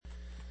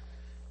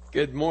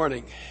Good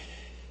morning.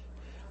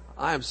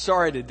 I am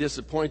sorry to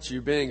disappoint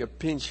you being a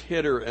pinch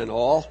hitter and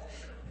all,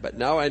 but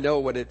now I know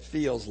what it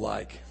feels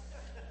like.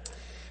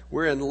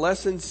 We're in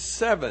lesson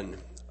 7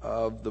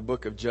 of the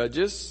book of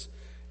Judges,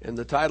 and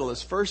the title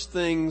is First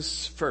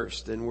Things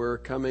First, and we're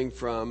coming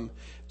from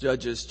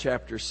Judges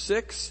chapter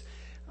 6.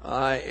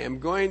 I am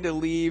going to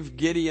leave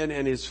Gideon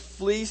and his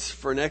fleece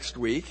for next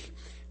week,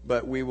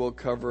 but we will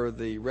cover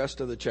the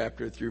rest of the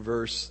chapter through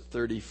verse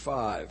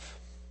 35.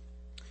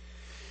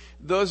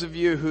 Those of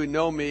you who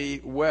know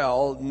me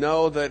well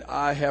know that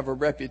I have a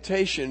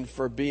reputation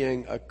for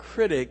being a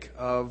critic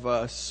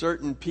of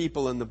certain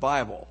people in the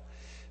Bible,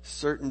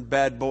 certain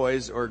bad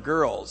boys or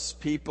girls,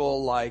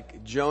 people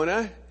like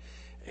Jonah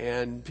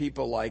and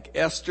people like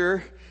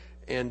Esther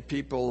and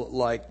people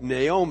like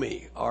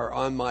Naomi are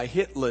on my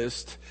hit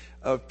list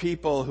of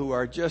people who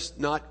are just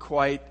not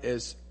quite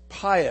as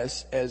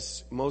pious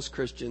as most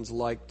Christians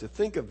like to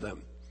think of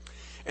them.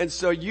 And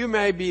so you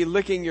may be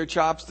licking your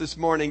chops this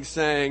morning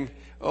saying,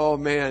 oh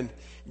man,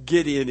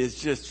 Gideon is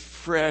just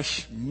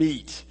fresh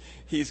meat.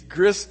 He's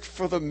grist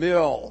for the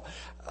mill.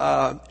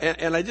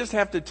 And I just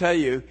have to tell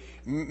you,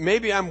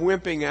 maybe I'm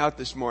wimping out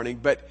this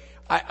morning, but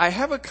I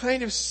have a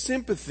kind of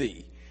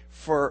sympathy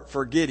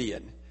for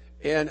Gideon.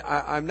 And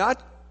I'm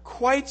not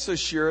quite so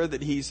sure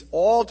that he's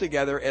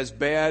altogether as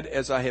bad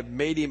as I have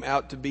made him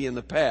out to be in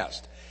the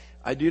past.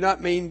 I do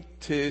not mean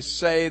to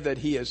say that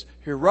he is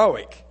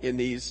heroic in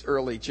these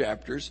early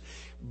chapters,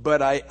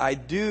 but I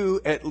do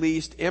at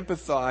least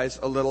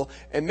empathize a little.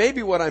 And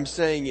maybe what I'm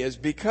saying is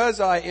because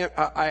I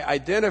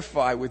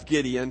identify with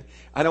Gideon,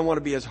 I don't want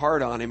to be as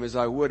hard on him as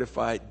I would if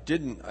I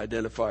didn't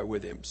identify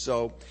with him.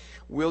 So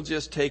we'll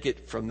just take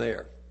it from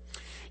there.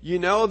 You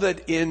know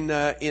that in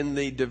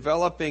the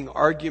developing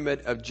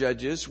argument of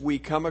Judges, we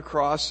come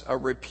across a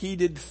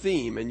repeated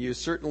theme, and you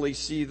certainly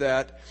see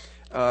that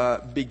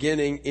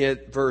beginning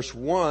at verse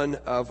 1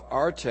 of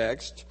our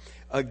text.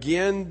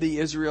 Again, the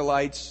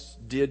Israelites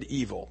did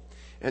evil.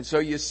 And so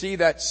you see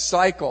that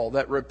cycle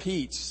that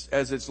repeats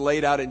as it's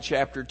laid out in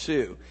chapter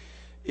 2.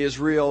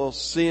 Israel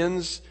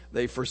sins,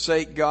 they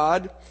forsake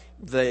God,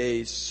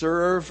 they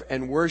serve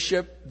and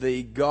worship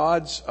the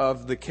gods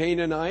of the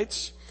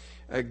Canaanites.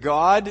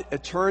 God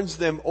turns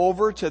them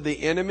over to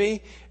the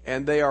enemy,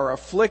 and they are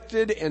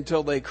afflicted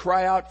until they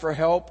cry out for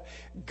help.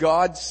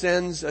 God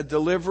sends a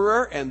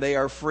deliverer, and they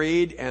are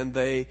freed, and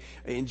they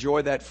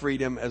enjoy that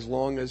freedom as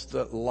long as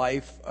the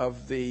life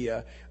of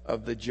the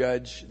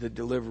judge, the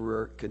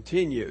deliverer,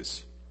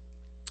 continues.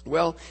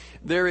 Well,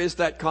 there is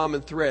that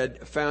common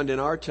thread found in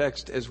our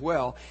text as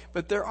well,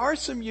 but there are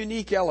some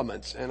unique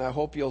elements, and I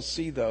hope you'll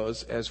see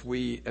those as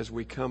we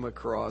come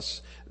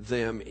across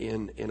them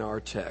in our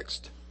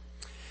text.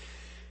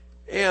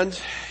 And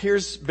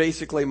here's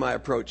basically my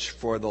approach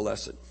for the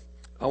lesson.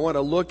 I want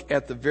to look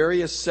at the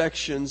various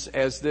sections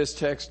as this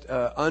text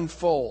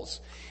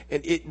unfolds.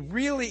 And it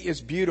really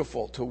is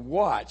beautiful to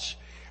watch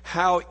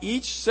how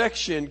each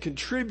section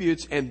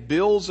contributes and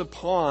builds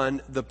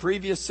upon the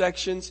previous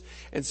sections.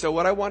 And so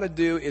what I want to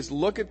do is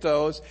look at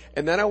those,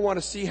 and then I want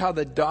to see how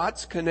the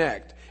dots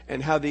connect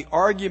and how the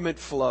argument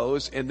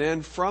flows, and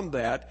then from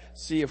that,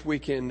 see if we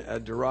can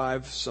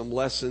derive some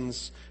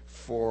lessons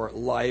for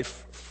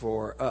life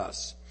for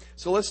us.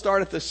 So let's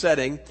start at the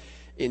setting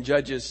in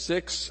Judges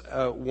 6,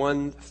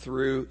 1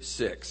 through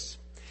 6.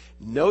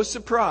 No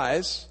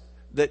surprise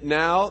that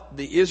now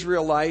the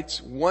Israelites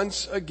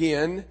once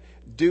again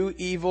do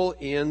evil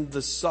in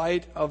the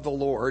sight of the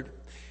Lord,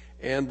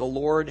 and the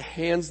Lord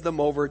hands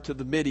them over to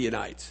the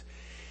Midianites.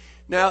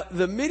 Now,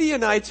 the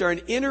Midianites are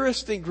an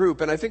interesting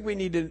group, and I think we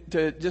need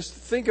to just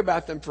think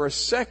about them for a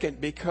second,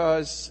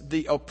 because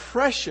the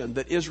oppression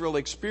that Israel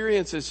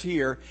experiences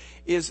here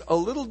is a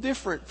little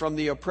different from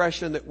the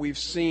oppression that we've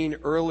seen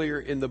earlier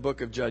in the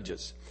book of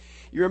Judges.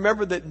 You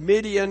remember that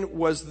Midian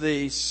was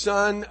the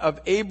son of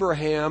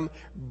Abraham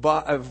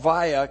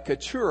via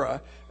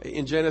Keturah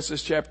in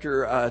Genesis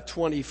chapter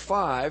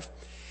 25.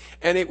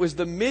 And it was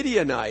the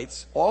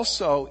Midianites,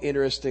 also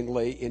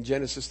interestingly in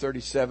Genesis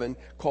 37,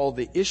 called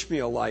the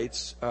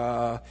Ishmaelites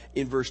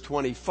in verse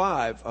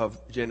 25 of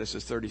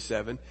Genesis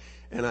 37.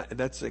 And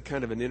that's a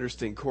kind of an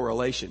interesting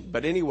correlation.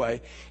 But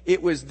anyway,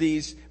 it was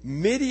these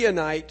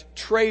Midianite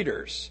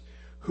traders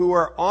who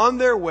are on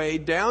their way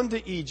down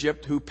to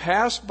Egypt, who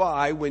pass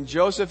by when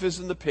Joseph is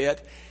in the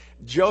pit.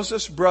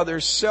 Joseph's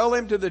brothers sell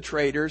him to the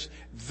traders.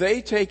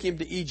 They take him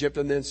to Egypt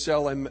and then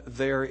sell him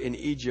there in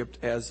Egypt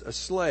as a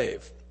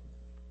slave.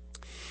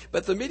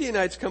 But the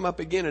Midianites come up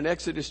again in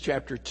Exodus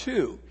chapter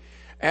 2.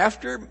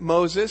 After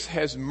Moses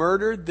has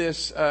murdered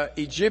this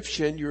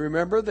Egyptian, you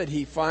remember that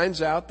he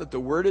finds out that the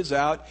word is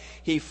out.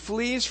 He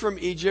flees from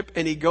Egypt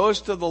and he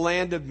goes to the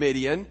land of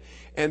Midian.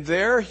 And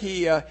there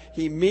he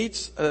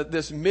meets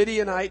this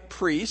Midianite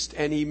priest,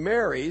 and he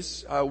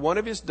marries one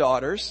of his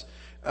daughters,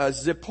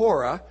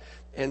 Zipporah.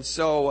 And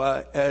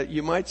so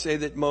you might say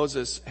that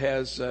Moses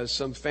has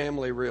some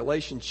family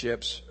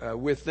relationships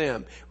with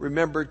them.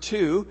 Remember,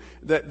 too,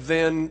 that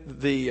then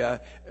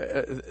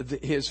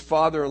his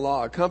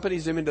father-in-law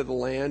accompanies him into the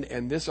land,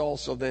 and this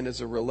also then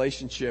is a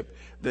relationship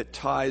that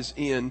ties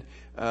in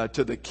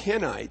to the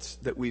Kenites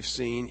that we've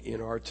seen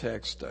in our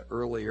text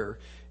earlier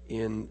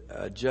in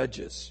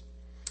Judges.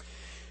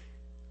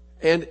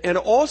 And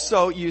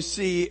also you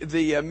see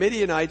the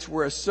Midianites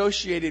were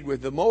associated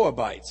with the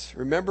Moabites.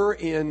 Remember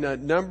in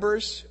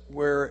Numbers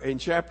where in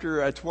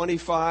chapter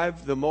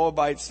 25 the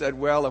Moabites said,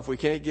 well, if we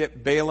can't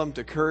get Balaam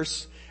to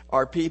curse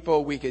our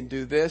people, we can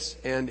do this.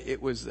 And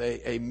it was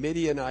a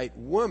Midianite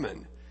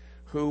woman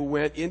who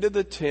went into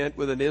the tent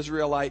with an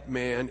Israelite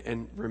man,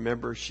 and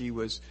remember she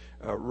was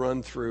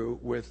run through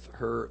with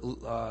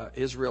her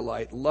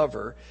Israelite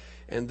lover,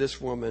 and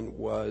this woman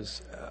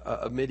was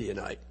a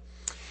Midianite.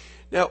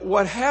 Now,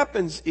 what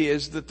happens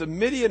is that the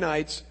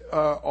Midianites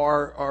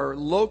are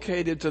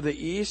located to the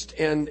east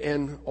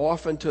and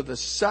often to the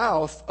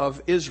south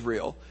of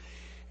Israel.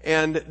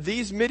 And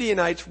these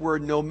Midianites were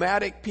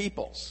nomadic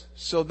peoples.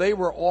 So they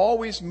were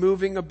always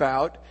moving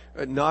about,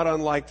 not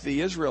unlike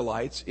the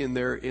Israelites in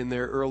their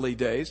early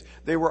days.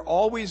 They were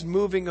always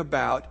moving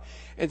about.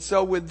 And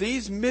so when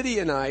these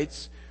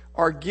Midianites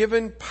are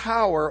given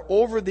power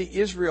over the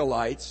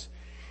Israelites,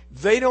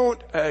 they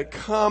don't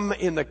come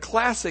in the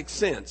classic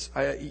sense.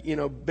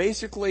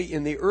 Basically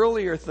in the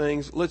earlier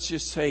things, let's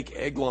just take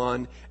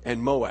Eglon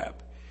and Moab.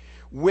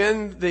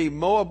 When the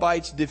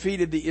Moabites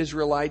defeated the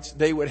Israelites,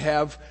 they would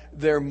have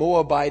their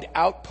Moabite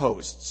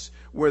outposts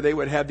where they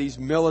would have these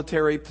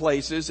military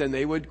places and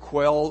they would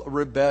quell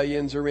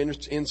rebellions or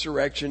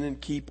insurrection and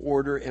keep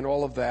order and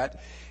all of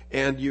that.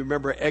 And you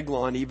remember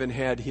Eglon even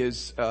had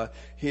his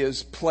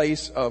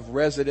place of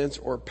residence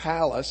or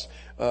palace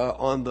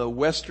on the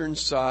western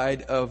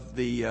side of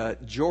the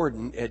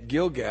Jordan at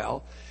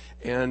Gilgal,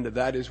 and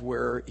that is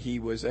where he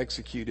was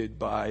executed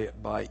by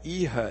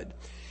Ehud.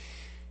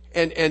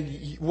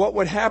 And what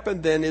would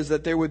happen then is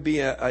that there would be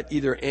a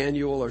either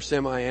annual or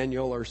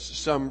semi-annual or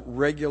some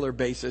regular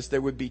basis, there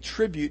would be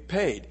tribute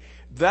paid.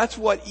 That's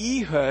what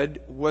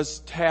Ehud was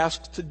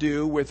tasked to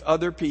do with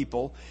other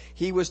people.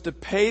 He was to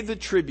pay the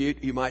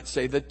tribute, you might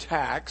say the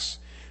tax,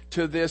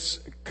 to this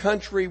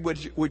country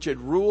which had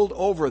ruled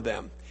over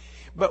them.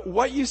 But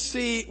what you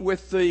see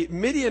with the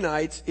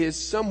Midianites is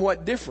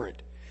somewhat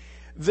different.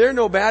 They're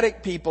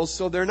nomadic people,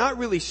 so they're not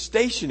really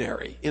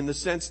stationary in the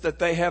sense that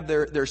they have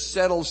their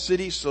settled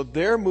cities, so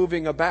they're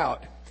moving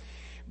about.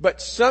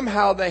 But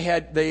somehow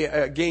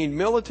they gained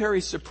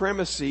military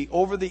supremacy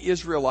over the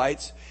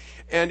Israelites.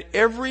 And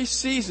every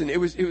season, it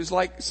was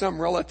like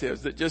some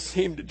relatives that just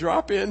seemed to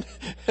drop in,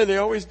 and they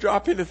always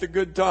drop in at the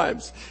good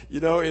times.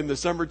 In the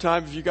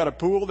summertime, if you got a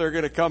pool, they're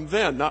going to come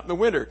then, not in the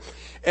winter.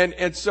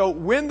 And so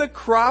when the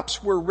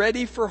crops were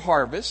ready for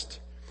harvest,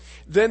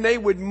 then they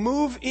would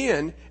move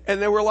in,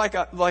 and they were like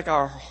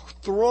a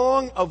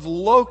throng of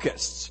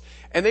locusts.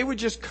 And they would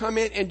just come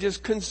in and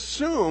just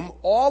consume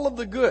all of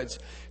the goods.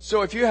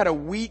 So if you had a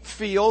wheat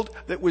field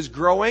that was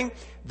growing,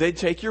 they'd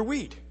take your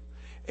wheat.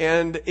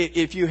 And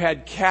if you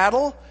had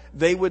cattle,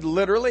 they would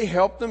literally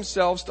help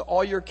themselves to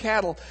all your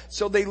cattle.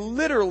 So they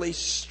literally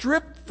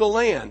stripped the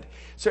land.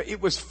 So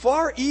it was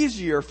far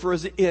easier for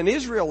an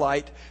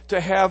Israelite to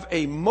have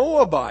a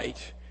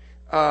Moabite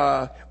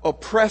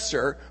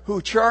oppressor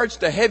who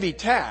charged a heavy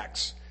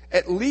tax.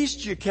 At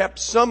least you kept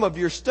some of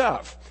your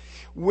stuff.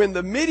 When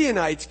the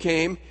Midianites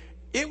came,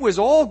 it was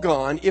all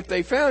gone if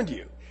they found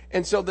you.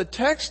 And so the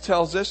text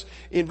tells us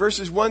in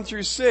verses 1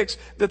 through 6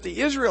 that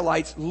the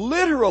Israelites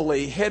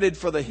literally headed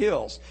for the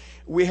hills.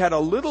 We had a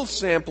little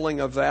sampling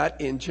of that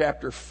in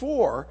chapter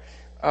 4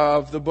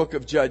 of the book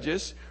of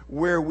Judges,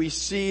 where we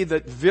see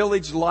that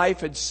village life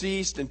had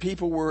ceased and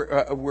people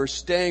were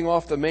staying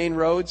off the main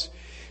roads.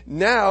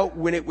 Now,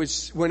 when it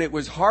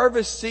was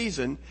harvest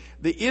season,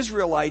 the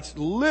Israelites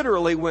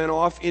literally went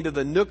off into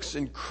the nooks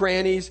and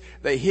crannies.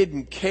 They hid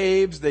in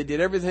caves. They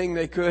did everything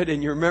they could.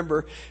 And you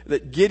remember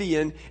that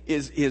Gideon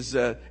is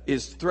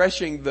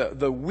threshing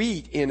the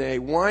wheat in a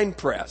wine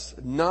press,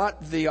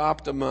 not the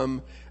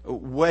optimum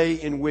way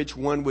in which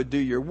one would do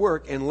your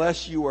work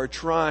unless you are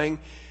trying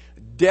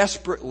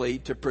desperately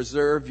to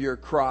preserve your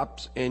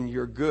crops and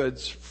your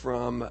goods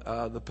from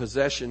the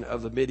possession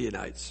of the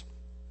Midianites.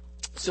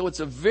 So it's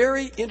a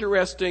very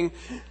interesting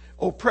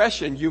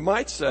oppression, you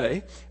might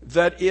say,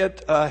 that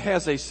it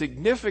has a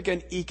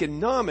significant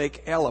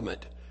economic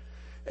element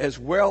as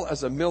well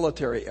as a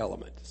military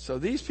element. So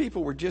these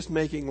people were just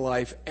making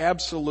life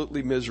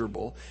absolutely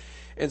miserable.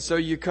 And so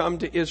you come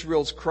to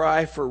Israel's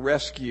cry for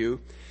rescue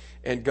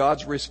and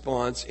God's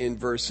response in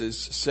verses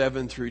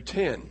 7 through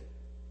 10.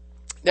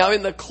 Now,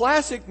 in the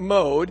classic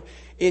mode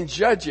in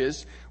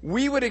Judges,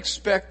 we would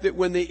expect that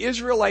when the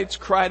Israelites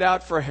cried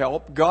out for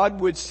help, God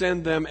would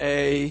send them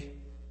a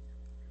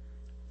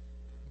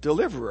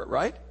deliverer,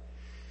 right?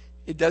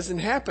 It doesn't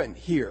happen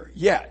here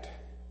yet.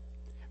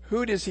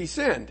 Who does he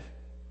send?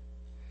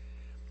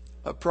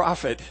 A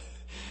prophet.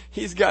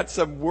 He's got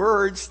some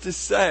words to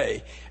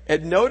say.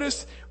 And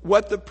notice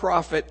what the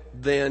prophet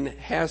then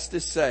has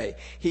to say.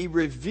 He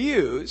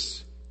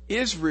reviews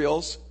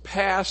Israel's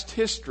past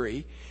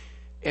history,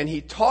 and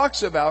he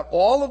talks about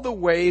all of the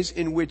ways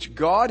in which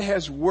God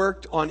has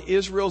worked on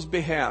Israel's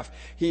behalf.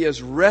 He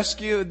has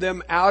rescued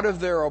them out of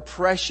their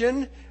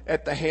oppression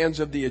at the hands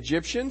of the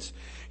Egyptians.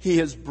 He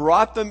has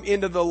brought them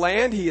into the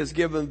land. He has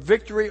given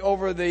victory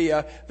over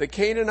the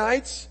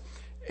Canaanites.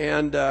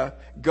 And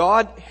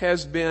God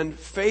has been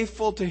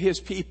faithful to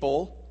His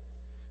people,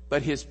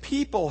 but His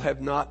people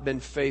have not been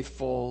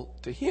faithful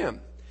to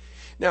Him.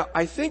 Now,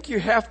 I think you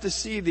have to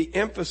see the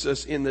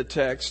emphasis in the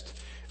text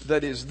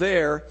that is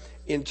there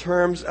in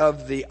terms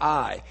of the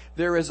I.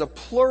 There is a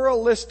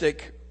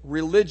pluralistic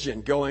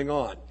religion going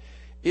on.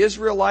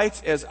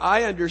 Israelites, as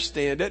I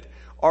understand it,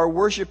 are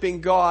worshiping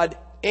God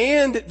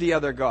and the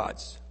other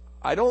gods.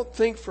 I don't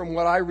think from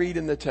what I read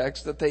in the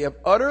text that they have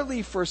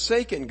utterly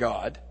forsaken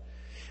God.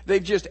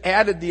 They've just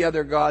added the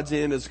other gods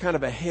in as kind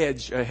of a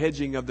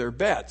hedging of their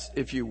bets,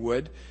 if you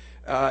would.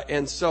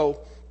 And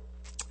so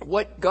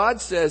what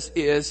God says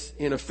is,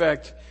 in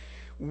effect,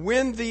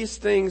 when these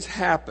things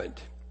happened,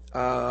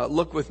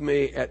 look with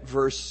me at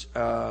verse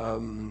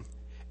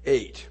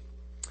 8.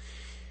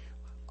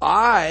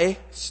 I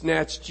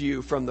snatched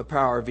you from the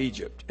power of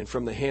Egypt and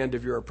from the hand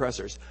of your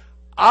oppressors.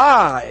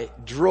 I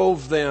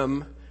drove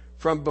them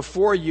from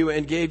before you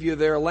and gave you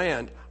their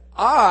land.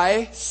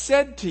 I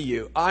said to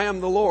you, I am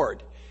the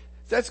Lord.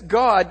 That's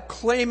God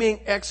claiming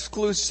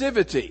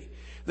exclusivity.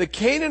 The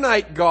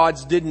Canaanite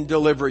gods didn't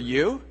deliver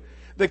you.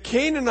 The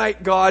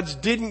Canaanite gods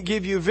didn't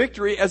give you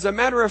victory. As a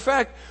matter of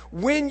fact,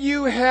 when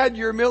you had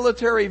your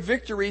military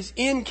victories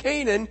in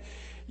Canaan,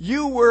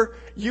 you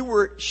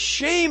were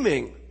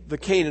shaming the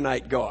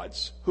Canaanite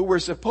gods who were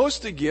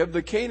supposed to give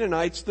the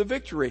Canaanites the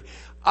victory.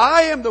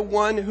 I am the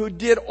one who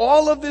did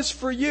all of this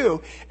for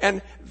you.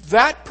 And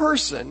that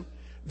person,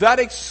 that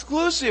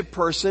exclusive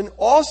person,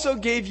 also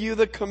gave you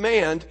the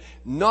command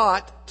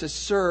not to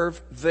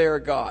serve their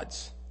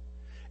gods.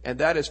 And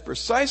that is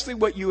precisely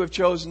what you have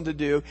chosen to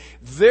do.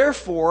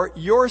 Therefore,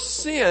 your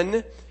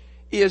sin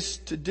is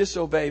to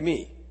disobey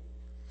me.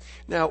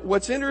 Now,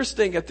 what's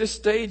interesting at this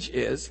stage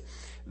is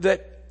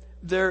that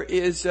there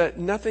is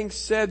nothing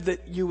said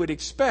that you would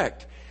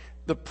expect.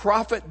 The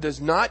prophet does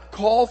not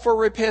call for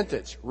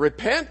repentance.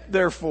 Repent,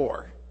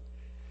 therefore.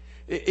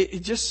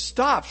 It just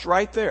stops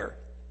right there.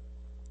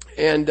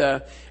 And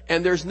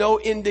there's no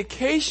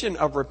indication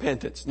of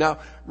repentance. Now,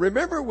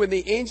 remember when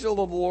the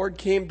angel of the Lord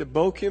came to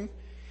Bochim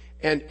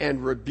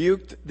and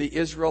rebuked the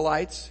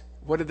Israelites?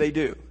 What did they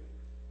do?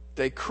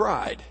 They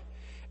cried.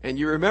 And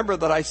you remember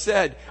that I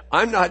said,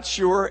 I'm not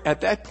sure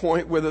at that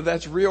point whether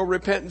that's real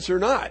repentance or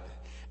not.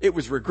 It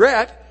was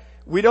regret.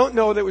 We don't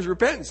know that it was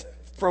repentance.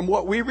 From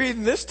what we read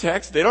in this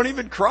text, they don't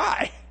even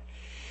cry.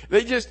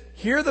 They just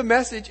hear the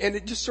message and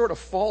it just sort of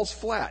falls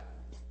flat.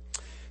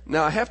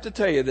 Now, I have to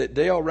tell you that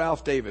Dale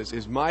Ralph Davis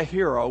is my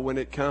hero when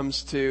it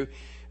comes to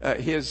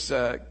his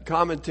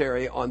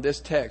commentary on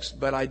this text,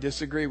 but I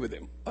disagree with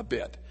him a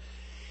bit.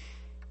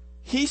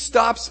 He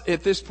stops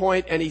at this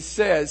point and he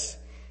says,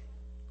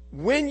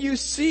 when you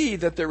see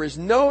that there is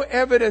no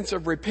evidence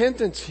of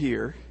repentance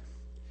here,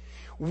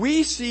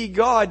 we see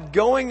God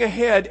going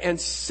ahead and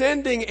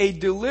sending a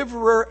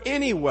deliverer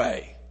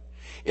anyway.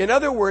 In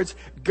other words,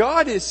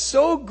 God is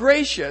so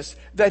gracious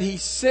that He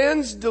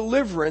sends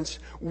deliverance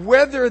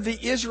whether the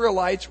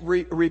Israelites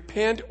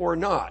repent or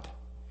not.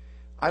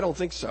 I don't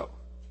think so.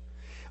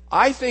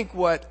 I think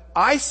what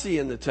I see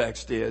in the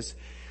text is,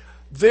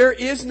 there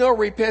is no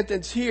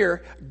repentance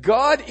here.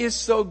 God is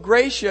so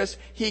gracious,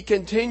 He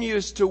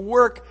continues to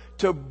work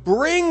to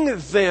bring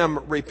them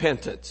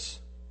repentance.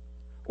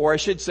 Or I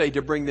should say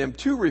to bring them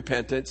to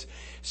repentance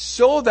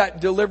so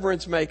that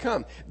deliverance may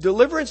come.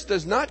 Deliverance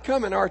does not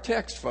come in our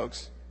text,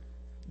 folks.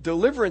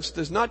 Deliverance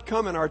does not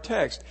come in our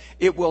text.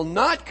 It will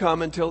not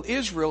come until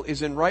Israel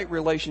is in right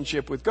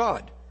relationship with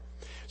God.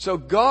 So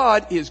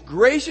God is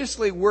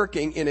graciously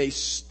working in a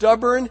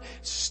stubborn,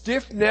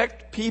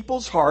 stiff-necked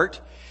people's heart,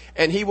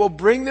 and He will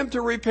bring them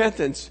to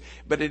repentance.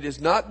 But it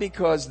is not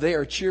because they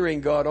are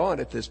cheering God on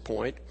at this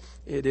point.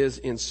 It is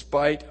in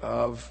spite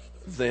of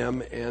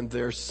them and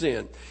their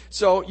sin.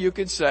 So you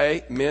could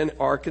say men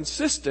are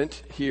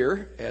consistent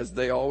here, as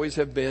they always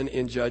have been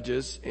in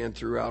Judges and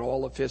throughout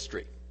all of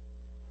history.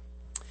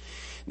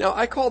 Now,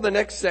 I call the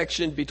next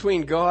section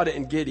between God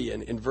and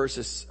Gideon in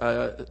verses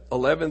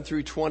 11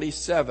 through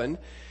 27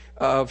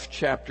 of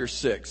chapter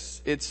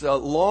 6. It's a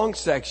long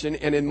section,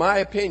 and in my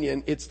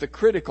opinion, it's the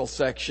critical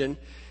section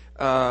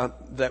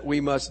that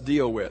we must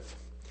deal with.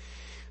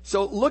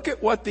 So look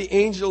at what the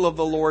angel of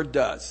the Lord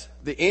does.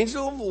 The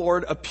angel of the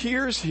Lord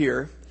appears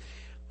here.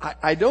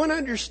 I don't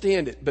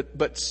understand it,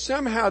 but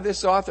somehow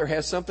this author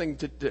has something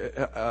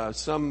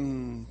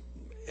some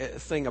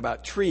thing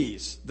about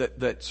trees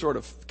that sort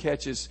of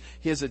catches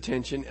his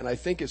attention, and I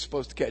think it's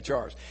supposed to catch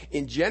ours.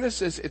 In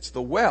Genesis, it's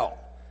the well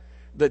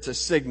that's a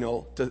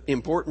signal to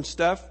important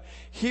stuff.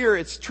 Here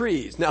it's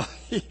trees. Now,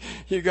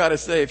 you got to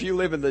say, if you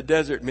live in the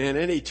desert, man,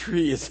 any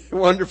tree is a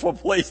wonderful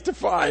place to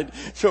find.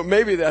 So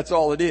maybe that's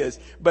all it is.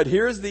 But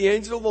here's the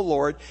angel of the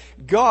Lord,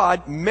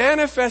 God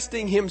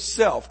manifesting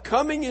Himself,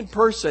 coming in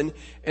person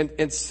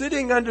and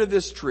sitting under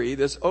this tree,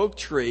 this oak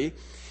tree,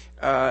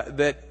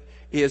 that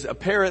is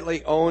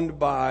apparently owned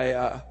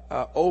by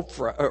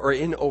Ophrah, or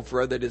in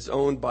Ophrah, that is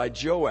owned by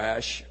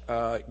Joash,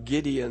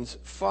 Gideon's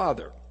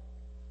father.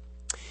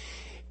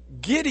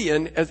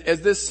 Gideon,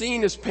 as this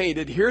scene is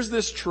painted, here's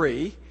this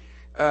tree.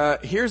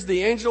 Here's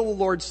the angel of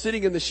the Lord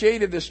sitting in the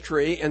shade of this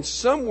tree, and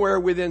somewhere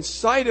within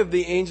sight of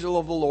the angel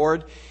of the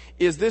Lord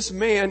is this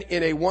man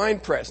in a wine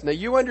press. Now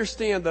you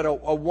understand that a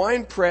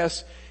wine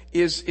press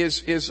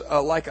is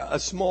like a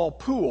small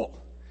pool.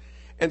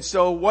 And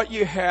so what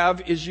you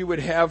have is you would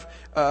have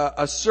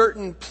a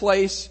certain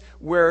place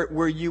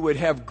where you would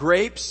have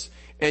grapes,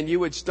 and you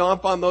would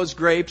stomp on those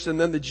grapes, and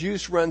then the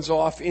juice runs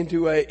off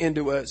into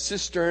a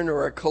cistern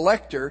or a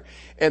collector.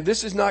 And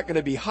this is not going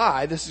to be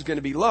high, this is going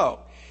to be low.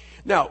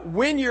 Now,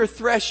 when you're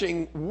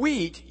threshing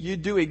wheat, you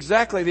do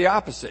exactly the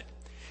opposite.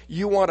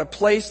 You want a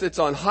place that's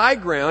on high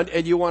ground,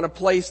 and you want a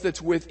place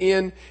that's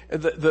within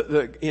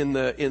in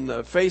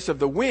the face of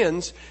the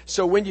winds.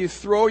 So when you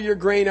throw your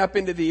grain up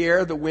into the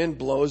air, the wind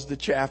blows the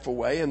chaff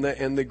away, and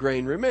the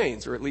grain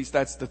remains, or at least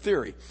that's the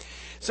theory.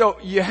 So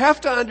you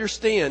have to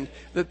understand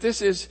that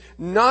this is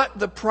not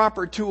the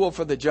proper tool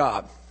for the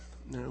job.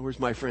 Now, where's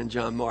my friend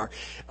John Marr?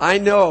 I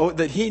know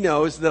that he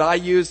knows that I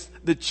use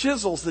the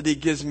chisels that he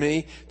gives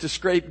me to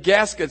scrape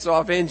gaskets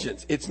off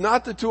engines. It's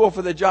not the tool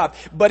for the job,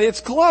 but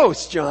it's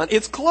close, John.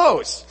 It's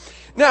close.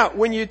 Now,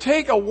 when you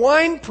take a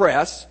wine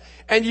press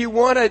and you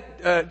want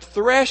to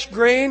thresh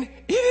grain,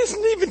 it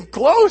isn't even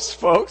close,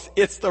 folks.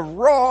 It's the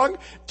wrong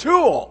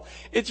tool.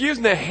 It's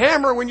using a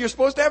hammer when you're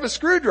supposed to have a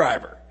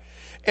screwdriver.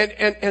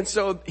 And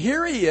so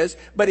here he is,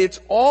 but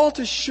it's all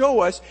to show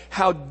us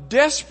how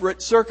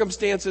desperate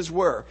circumstances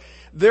were.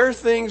 Their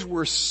things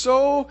were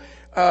so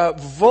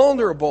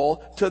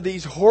vulnerable to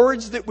these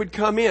hordes that would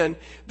come in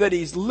that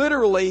he's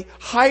literally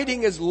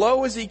hiding as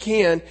low as he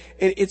can.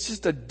 And it's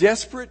just a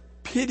desperate,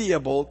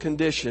 pitiable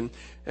condition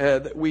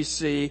that we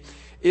see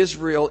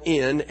Israel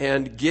in,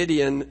 and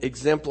Gideon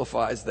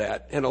exemplifies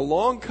that. And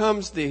along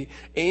comes the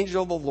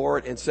angel of the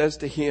Lord and says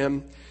to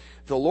him,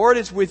 "The Lord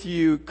is with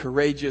you,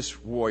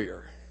 courageous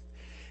warrior."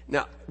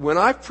 Now, when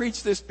I've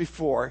preached this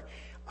before,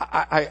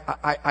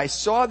 I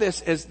saw this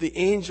as the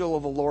angel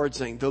of the Lord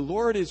saying, "The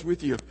Lord is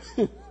with you."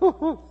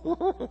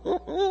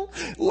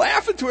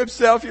 Laughing to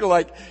himself, you're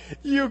like,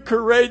 "You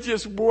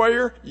courageous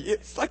warrior."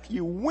 It's like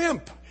you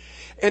wimp.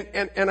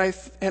 And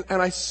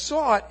I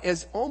saw it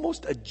as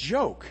almost a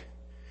joke.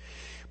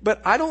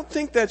 But I don't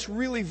think that's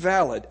really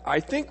valid. I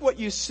think what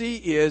you see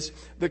is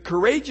the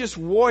courageous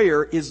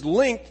warrior is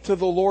linked to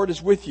 "the Lord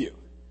is with you."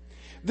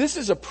 This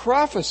is a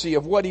prophecy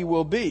of what he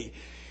will be.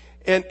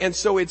 And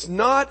so it's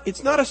not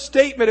a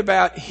statement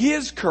about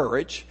his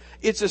courage.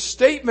 It's a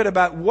statement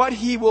about what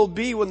he will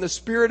be when the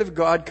Spirit of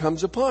God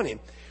comes upon him.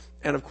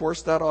 And of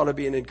course, that ought to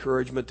be an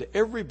encouragement to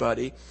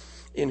everybody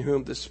in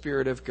whom the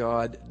Spirit of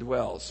God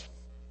dwells.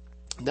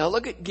 Now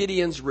look at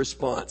Gideon's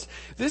response.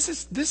 This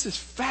is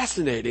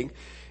fascinating,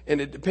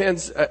 and it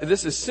depends.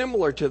 This is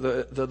similar to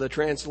the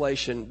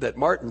translation that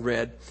Martin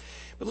read.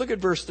 But look at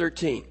verse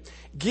 13.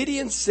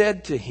 Gideon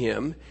said to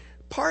him,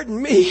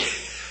 "Pardon me."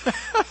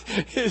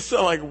 He's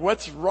like,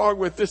 "What's wrong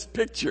with this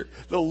picture?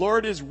 The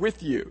Lord is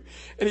with you."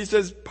 And he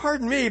says,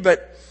 "Pardon me,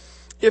 but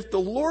if the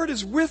Lord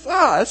is with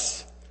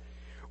us,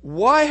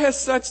 why has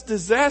such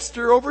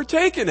disaster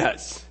overtaken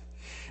us?"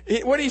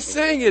 What he's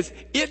saying is,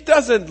 it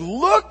doesn't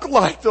look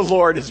like the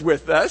Lord is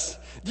with us.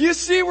 Do you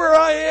see where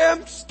I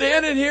am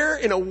standing here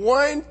in a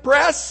wine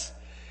press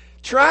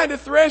trying to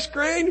thresh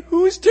grain?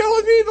 Who's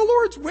telling me the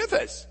Lord's with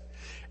us?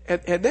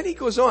 And then he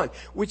goes on,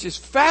 which is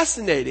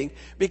fascinating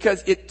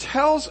because it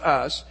tells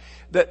us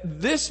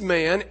that this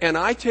man, and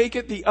I take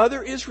it the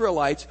other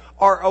Israelites,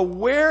 are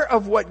aware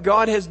of what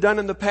God has done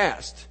in the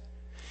past.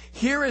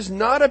 Here is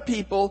not a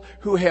people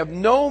who have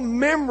no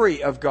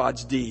memory of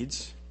God's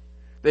deeds.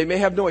 They may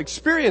have no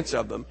experience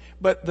of them,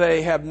 but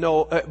they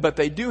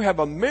do have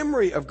a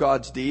memory of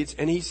God's deeds.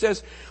 And he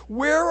says,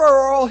 where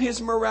are all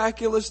his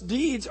miraculous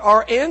deeds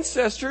our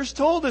ancestors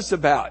told us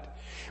about?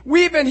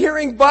 We've been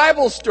hearing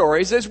Bible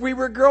stories as we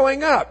were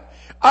growing up.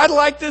 I'd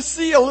like to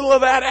see a little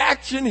of that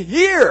action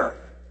here.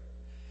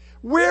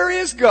 Where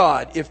is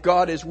God? If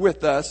God is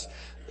with us,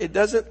 it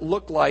doesn't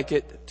look like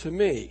it to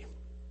me.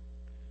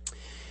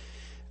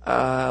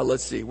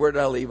 Let's see, where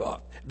did I leave off?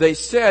 They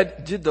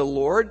said, "Did the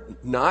Lord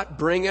not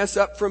bring us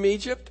up from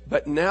Egypt?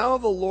 But now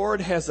the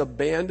Lord has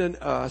abandoned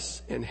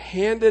us and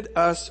handed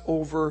us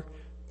over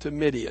to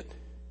Midian."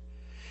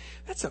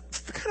 That's a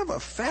kind of a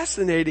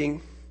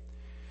fascinating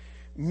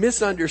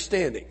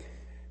misunderstanding.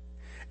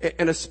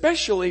 And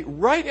especially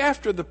right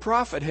after the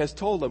prophet has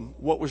told them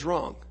what was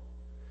wrong.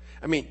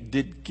 I mean,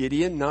 did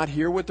Gideon not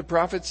hear what the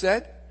prophet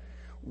said?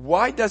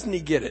 Why doesn't he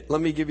get it?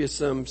 Let me give you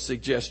some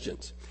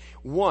suggestions.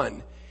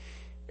 One,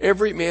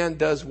 every man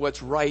does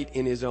what's right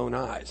in his own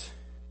eyes.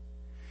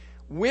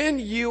 When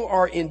you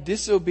are in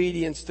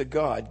disobedience to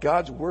God,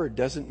 God's word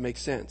doesn't make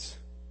sense.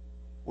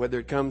 Whether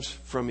it comes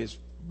from his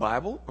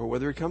Bible or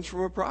whether it comes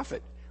from a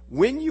prophet.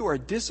 When you are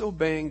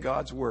disobeying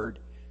God's word,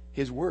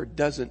 his word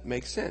doesn't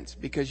make sense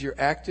because you're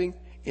acting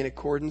in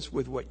accordance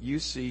with what you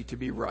see to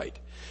be right.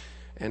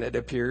 And it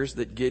appears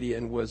that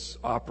Gideon was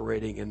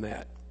operating in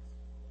that.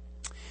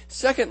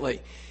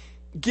 Secondly,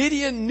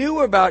 Gideon knew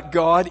about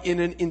God in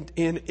an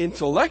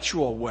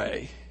intellectual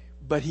way,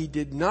 but he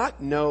did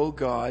not know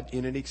God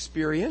in an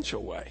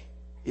experiential way.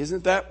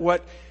 Isn't that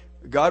what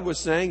God was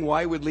saying?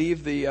 Why he would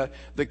leave the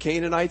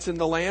Canaanites in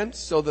the land?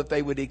 So that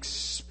they would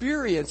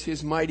experience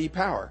his mighty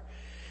power.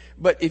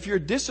 But if you're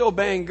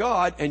disobeying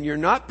God and you're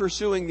not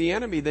pursuing the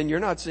enemy, then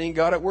you're not seeing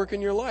God at work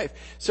in your life.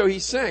 So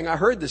he's saying, I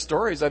heard the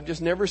stories, I've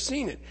just never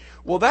seen it.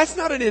 Well, that's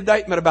not an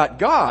indictment about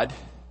God.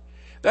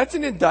 That's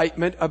an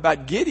indictment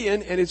about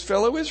Gideon and his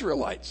fellow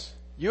Israelites.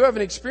 You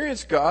haven't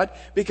experienced God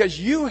because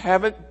you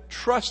haven't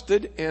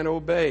trusted and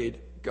obeyed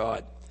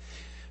God.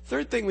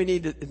 Third thing we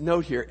need to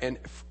note here, and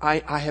I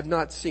have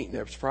not seen,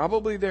 it's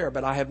probably there,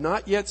 but I have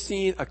not yet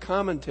seen a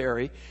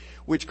commentary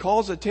which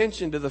calls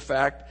attention to the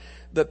fact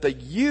that the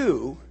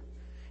you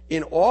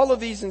in all of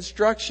these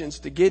instructions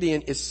to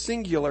Gideon is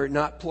singular,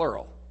 not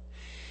plural.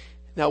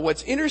 Now,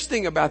 what's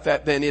interesting about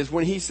that then is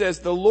when he says,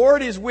 the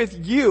Lord is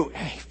with you.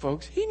 Hey,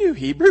 folks, he knew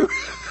Hebrew.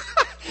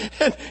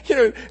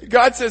 And,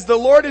 God says, the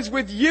Lord is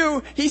with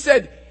you. He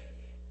said,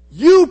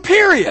 you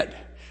period.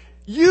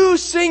 You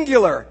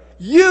singular.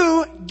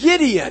 You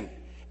Gideon.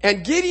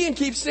 And Gideon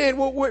keeps saying,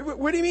 well,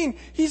 what do you mean?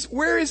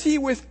 Where is he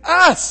with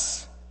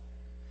us?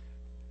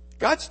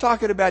 God's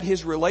talking about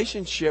his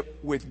relationship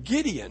with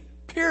Gideon,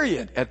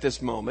 period, at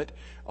this moment,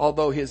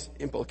 although his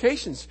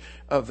implications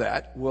of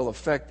that will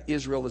affect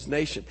Israel as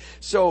nation.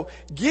 So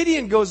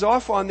Gideon goes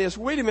off on this,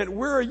 wait a minute,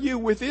 where are you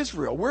with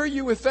Israel? Where are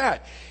you with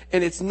that?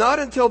 And it's not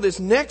until this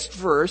next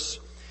verse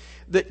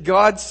that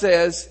God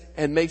says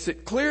and makes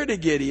it clear to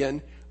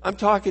Gideon, I'm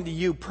talking to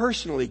you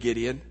personally,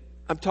 Gideon.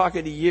 I'm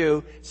talking to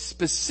you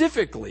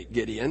specifically,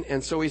 Gideon.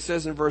 And so he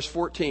says in verse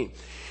 14,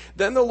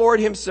 then the Lord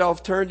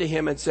himself turned to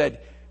him and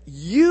said,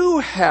 you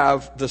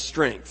have the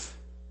strength,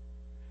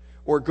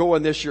 or go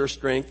in this your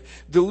strength.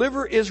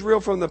 Deliver Israel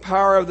from the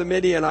power of the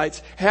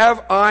Midianites.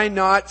 Have I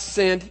not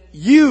sent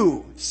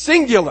you?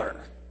 Singular.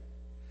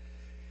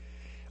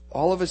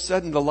 All of a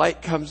sudden the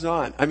light comes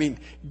on. I mean,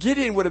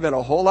 Gideon would have been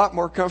a whole lot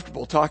more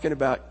comfortable talking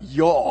about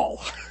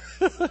y'all,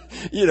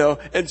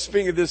 and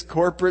speaking of this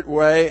corporate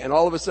way. And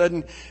all of a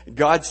sudden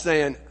God's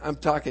saying, I'm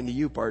talking to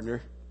you,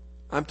 partner.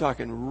 I'm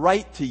talking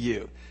right to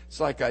you. It's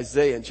like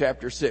Isaiah in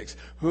chapter 6.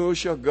 Who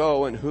shall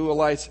go and who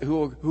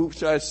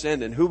shall I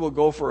send and who will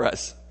go for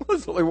us?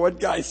 There's only one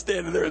guy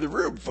standing there in the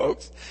room,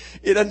 folks.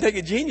 It doesn't take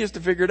a genius to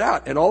figure it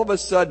out. And all of a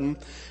sudden,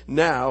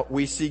 now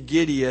we see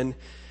Gideon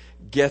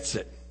gets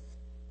it.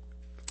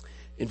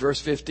 In verse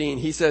 15,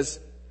 he says,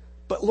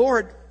 but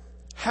Lord,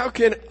 how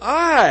can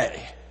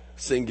I,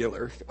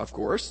 singular, of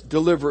course,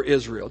 deliver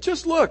Israel?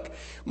 Just look,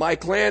 my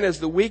clan is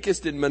the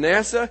weakest in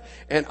Manasseh,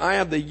 and I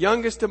am the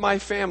youngest of my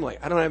family.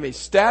 I don't have any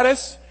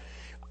status.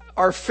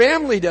 Our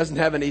family doesn't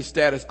have any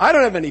status. I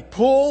don't have any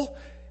pull.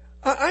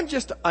 I'm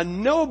just a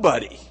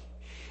nobody.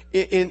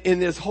 In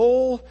this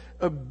whole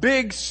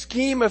big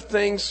scheme of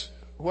things,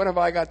 what have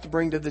I got to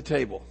bring to the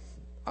table?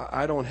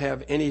 I don't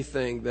have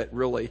anything that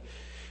really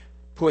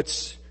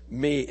puts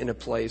me in a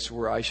place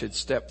where I should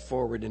step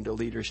forward into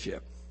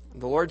leadership.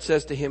 The Lord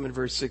says to him in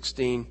verse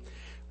 16,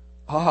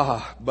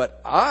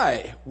 but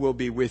I will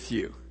be with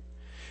you.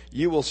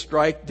 You will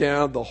strike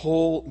down the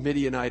whole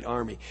Midianite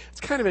army.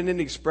 It's kind of an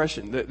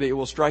expression that they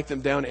will strike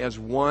them down as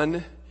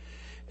one.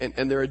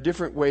 And there are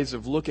different ways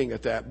of looking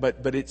at that.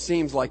 But it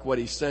seems like what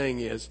he's saying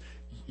is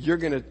you're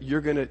going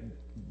to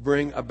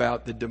bring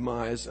about the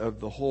demise of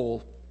the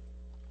whole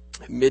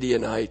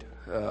Midianite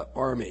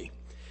army.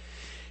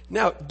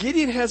 Now,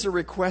 Gideon has a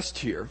request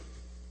here.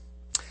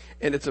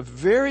 And it's a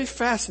very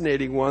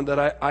fascinating one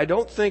that I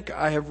don't think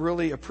I have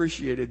really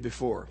appreciated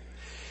before.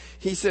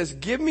 He says,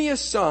 give me a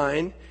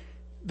sign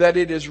that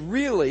it is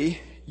really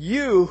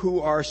you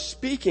who are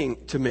speaking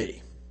to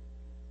me.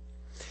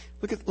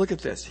 Look at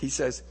this. He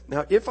says,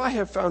 now if I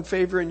have found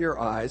favor in your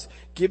eyes,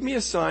 give me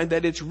a sign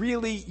that it's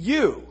really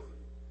you.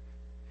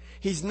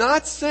 He's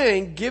not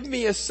saying, give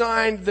me a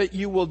sign that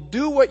you will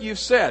do what you've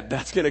said.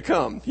 That's going to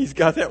come. He's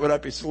got that one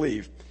up his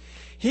sleeve.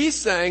 He's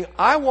saying,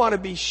 I want to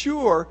be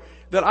sure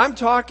that I'm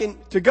talking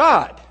to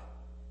God.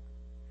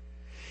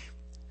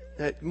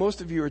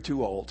 Most of you are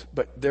too old,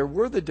 but there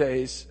were the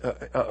days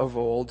of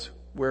old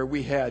where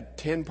we had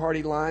 10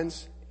 party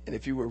lines, and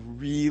if you were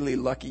really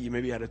lucky, you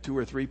maybe had a 2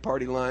 or 3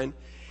 party line.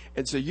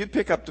 And so you'd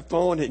pick up the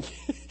phone and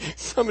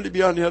somebody would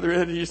be on the other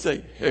end and you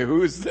say, hey,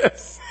 who is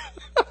this?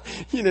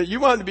 You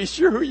wanted to be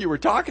sure who you were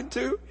talking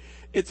to.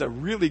 It's a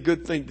really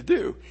good thing to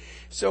do.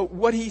 So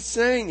what he's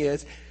saying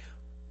is,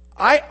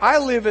 I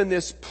live in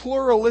this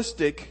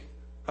pluralistic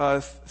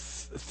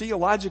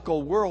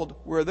theological world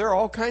where there are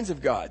all kinds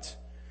of gods.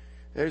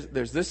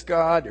 There's this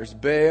God, there's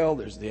Baal,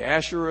 there's the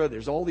Asherah,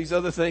 there's all these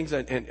other things.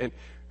 And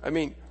I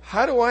mean,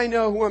 how do I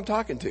know who I'm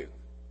talking to?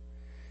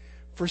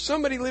 For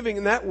somebody living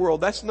in that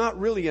world, that's not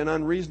really an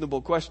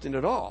unreasonable question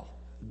at all.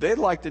 They'd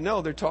like to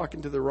know they're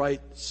talking to the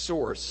right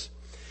source.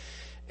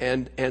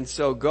 And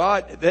so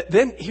God,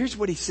 then here's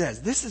what he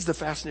says. This is the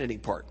fascinating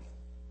part.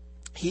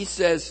 He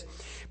says,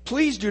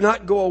 please do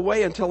not go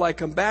away until I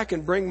come back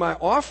and bring my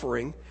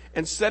offering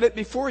and set it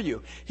before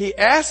you. He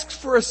asks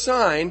for a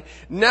sign.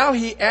 Now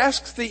he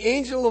asks the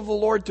angel of the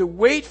Lord to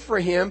wait for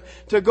him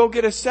to go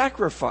get a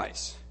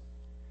sacrifice.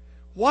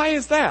 Why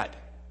is that?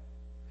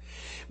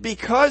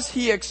 because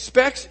he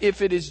expects,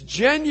 if it is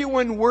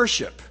genuine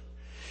worship,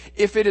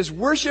 if it is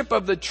worship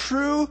of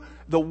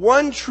the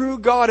one true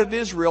God of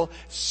Israel,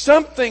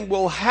 something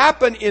will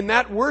happen in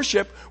that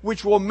worship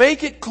which will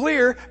make it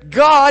clear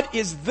God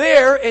is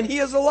there and he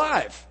is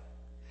alive.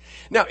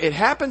 Now, it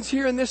happens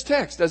here in this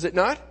text, does it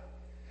not?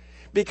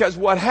 Because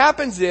what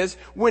happens is,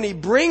 when he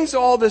brings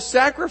all the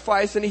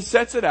sacrifice and he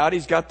sets it out,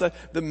 he's got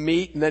the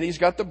meat and then he's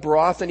got the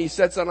broth and he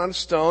sets it on a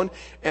stone,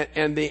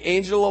 and the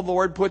angel of the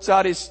Lord puts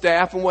out his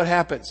staff, and what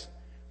happens?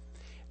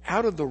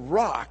 Out of the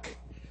rock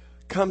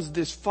comes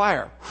this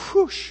fire,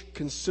 whoosh,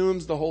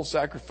 consumes the whole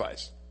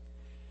sacrifice.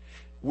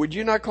 Would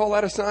you not call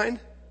that a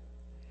sign?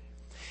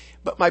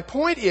 But my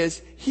point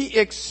is, he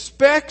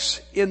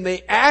expects in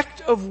the act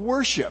of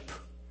worship,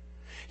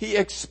 he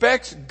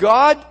expects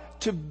God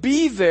to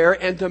be there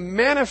and to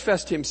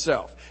manifest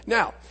himself.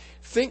 Now,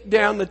 think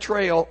down the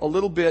trail a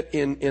little bit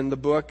in the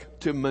book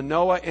to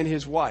Manoah and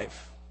his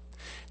wife.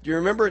 Do you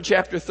remember in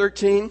chapter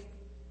 13?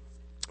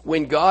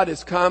 When God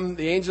has come,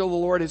 the angel of the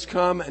Lord has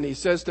come, and he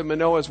says to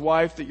Manoah's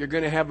wife that you're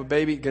going to have a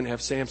baby, you're going to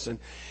have Samson.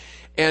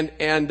 And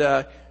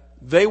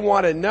they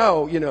want to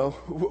know,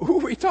 who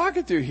are we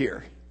talking to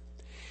here?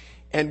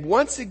 And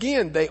once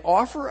again, they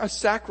offer a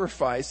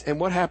sacrifice, and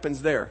what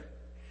happens there?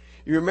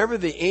 You remember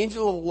the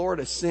angel of the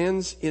Lord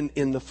ascends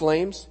in the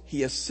flames?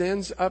 He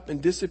ascends up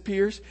and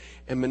disappears,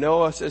 and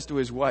Manoah says to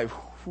his wife,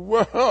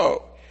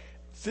 whoa,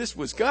 this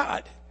was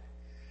God.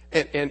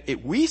 And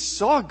we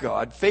saw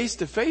God face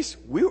to face.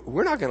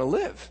 We're not going to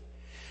live.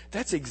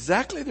 That's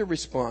exactly the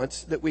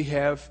response that we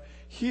have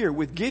here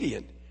with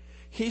Gideon.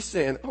 He's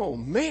saying, oh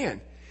man,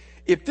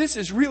 if this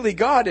is really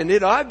God, and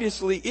it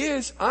obviously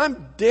is,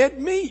 I'm dead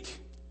meat.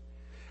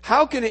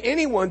 How can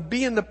anyone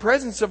be in the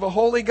presence of a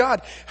holy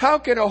God? How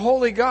can a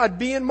holy God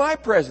be in my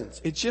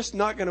presence? It's just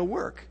not going to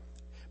work.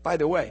 By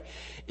the way,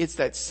 it's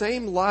that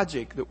same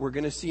logic that we're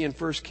going to see in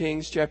 1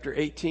 Kings chapter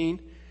 18.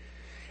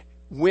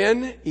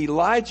 When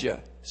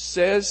Elijah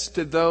says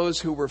to those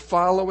who were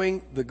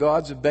following the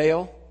gods of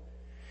Baal,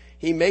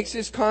 he makes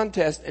his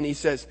contest and he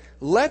says,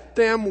 let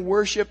them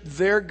worship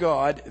their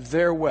God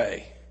their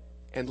way,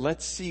 and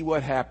let's see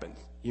what happened.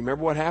 You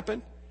remember what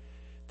happened?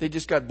 They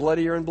just got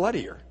bloodier and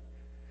bloodier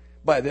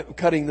by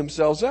cutting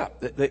themselves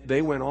up.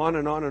 They went on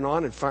and on and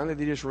on, and finally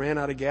they just ran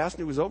out of gas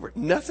and it was over.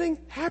 Nothing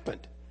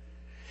happened.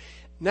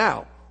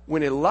 Now,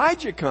 when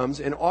Elijah comes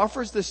and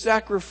offers the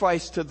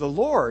sacrifice to the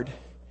Lord,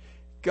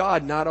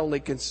 God not only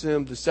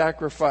consumed the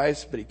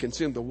sacrifice, but he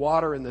consumed the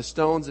water and the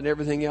stones and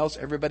everything else.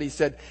 Everybody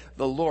said,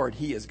 the Lord,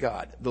 he is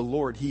God. The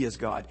Lord, he is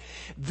God.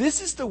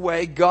 This is the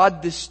way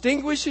God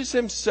distinguishes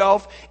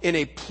himself in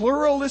a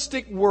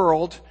pluralistic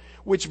world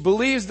which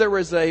believes there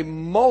is a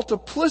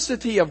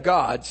multiplicity of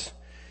gods.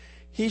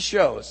 He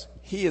shows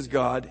he is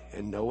God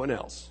and no one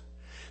else.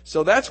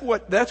 So that's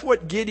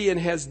what Gideon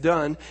has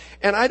done,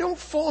 and I don't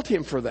fault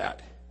him for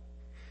that.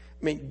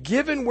 I mean,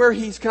 given where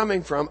he's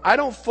coming from, I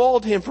don't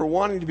fault him for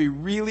wanting to be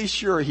really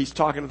sure he's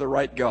talking to the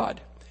right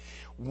God.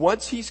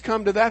 Once he's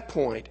come to that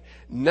point,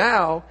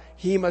 now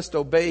he must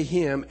obey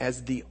him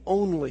as the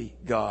only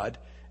God,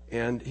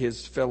 and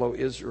his fellow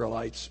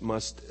Israelites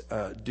must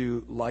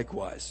do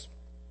likewise.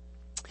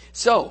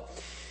 So,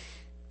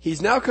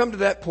 he's now come to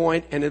that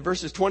point, and in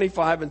verses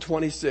 25 and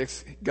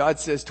 26, God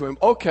says to him,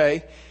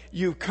 okay,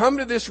 you've come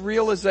to this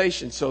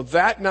realization. So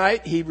that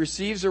night, he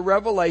receives a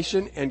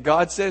revelation, and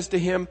God says to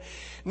him,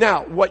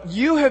 now, what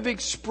you have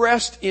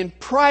expressed in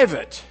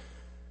private,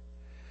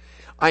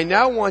 I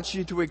now want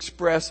you to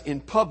express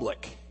in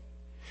public.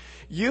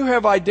 You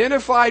have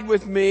identified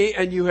with me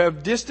and you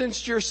have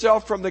distanced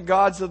yourself from the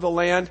gods of the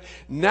land.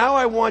 Now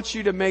I want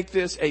you to make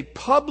this a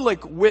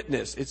public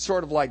witness. It's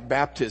sort of like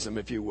baptism,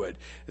 if you would.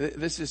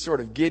 This is sort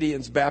of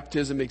Gideon's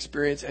baptism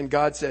experience. And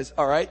God says,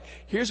 all right,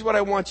 here's what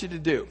I want you to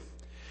do.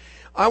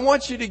 I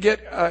want you to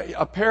get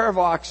a pair of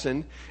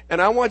oxen,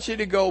 and I want you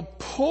to go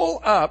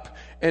pull up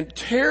and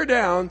tear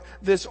down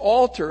this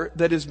altar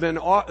that has been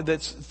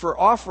that's for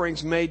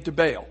offerings made to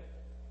Baal.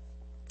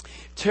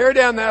 Tear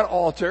down that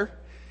altar,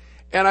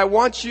 and I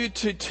want you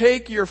to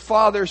take your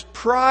father's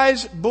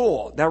prize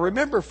bull. Now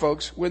remember,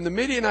 folks, when the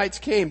Midianites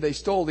came, they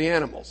stole the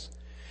animals.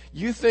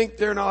 You think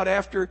they're not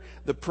after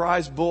the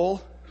prize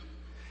bull?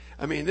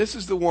 I mean, this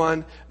is the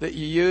one that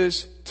you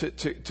use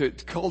to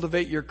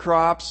cultivate your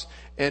crops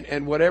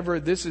and whatever.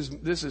 This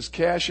is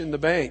cash in the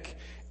bank.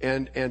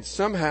 And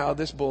somehow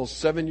this bull's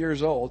 7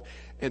 years old.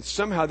 And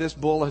somehow this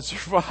bull has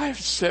survived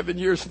 7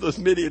 years of those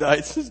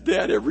Midianites. His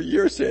dad every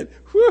year said,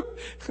 whew,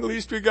 at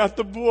least we got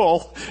the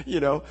bull,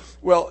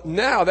 Well,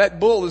 now that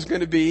bull is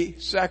going to be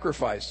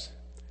sacrificed.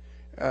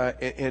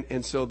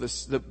 And so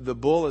the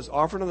bull is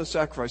offered on the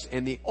sacrifice.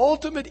 And the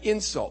ultimate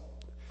insult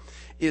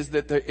is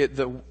that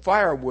the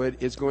firewood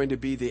is going to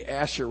be the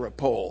Asherah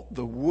pole,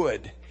 the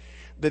wood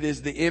that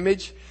is the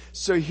image.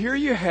 So here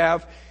you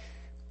have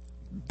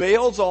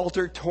Baal's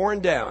altar torn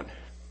down.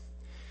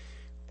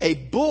 A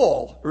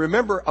bull,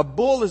 remember, a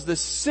bull is the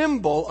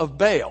symbol of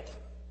Baal,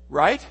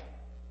 right?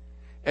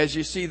 as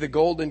you see the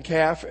golden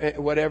calf,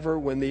 whatever,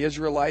 when the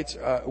Israelites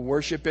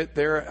worship it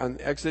there on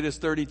Exodus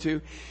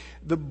 32.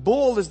 The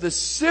bull is the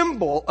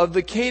symbol of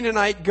the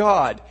Canaanite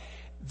god.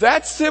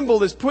 That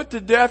symbol is put to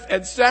death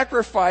and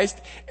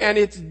sacrificed, and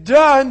it's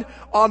done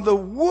on the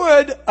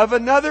wood of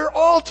another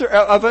altar,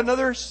 of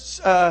another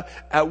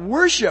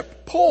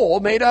worship pole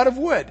made out of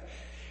wood.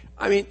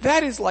 I mean,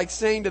 that is like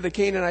saying to the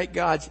Canaanite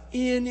gods,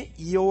 in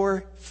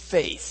your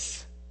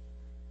face.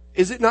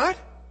 Is it not?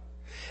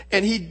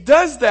 And he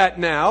does that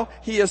now.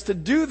 He has to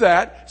do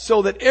that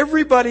so that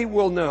everybody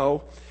will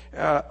know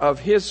of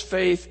his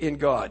faith in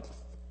God.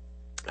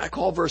 I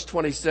call verse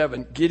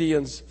 27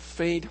 Gideon's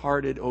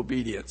faint-hearted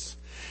obedience.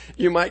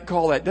 You might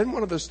call that, doesn't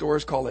one of the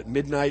stores call it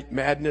midnight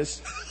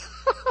madness?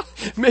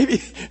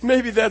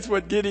 Maybe that's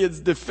what Gideon's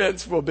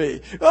defense will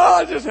be. Oh,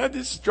 I just had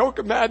this stroke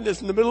of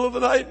madness in the middle of the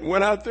night and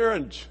went out there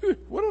and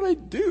what did I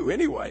do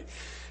anyway?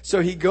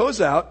 So he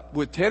goes out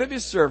with 10 of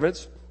his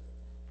servants,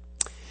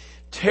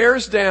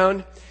 tears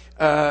down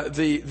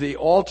the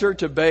altar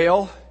to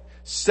Baal,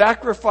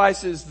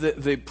 sacrifices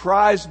the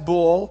prize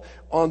bull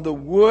on the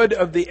wood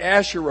of the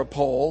Asherah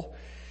pole,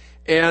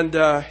 and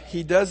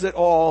he does it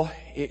all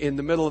in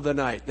the middle of the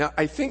night. Now,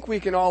 I think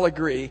we can all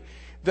agree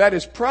that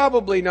is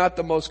probably not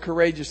the most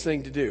courageous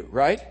thing to do,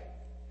 right?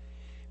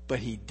 But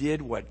he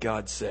did what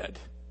God said.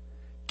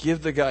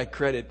 Give the guy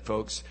credit,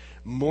 folks.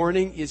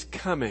 Morning is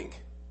coming.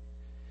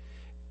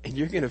 And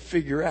you're going to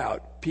figure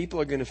out,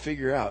 people are going to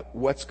figure out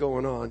what's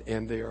going on,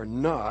 and they are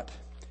not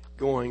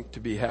going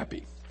to be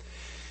happy.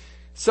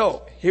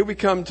 So, here we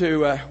come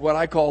to what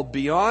I call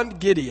beyond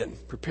Gideon,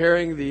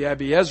 preparing the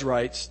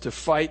Abiezrites to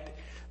fight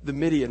the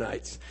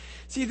Midianites.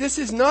 See, this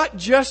is not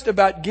just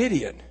about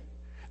Gideon.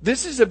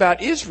 This is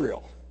about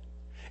Israel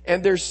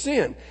and their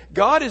sin.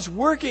 God is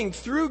working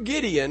through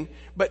Gideon,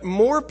 but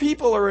more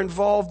people are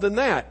involved than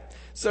that.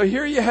 So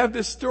here you have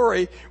this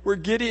story where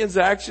Gideon's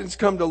actions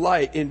come to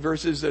light in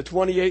verses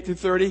 28 to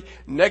 30.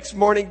 Next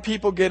morning,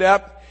 people get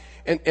up.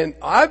 And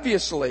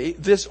obviously,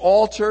 this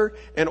altar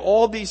and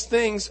all these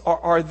things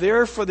are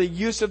there for the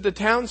use of the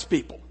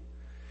townspeople.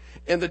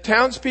 And the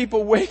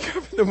townspeople wake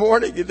up in the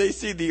morning and they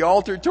see the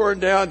altar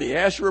torn down, the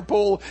Asherah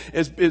pole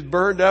is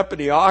burned up,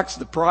 and the ox,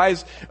 the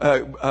prize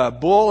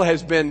bull,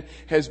 has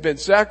been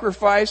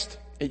sacrificed.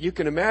 And you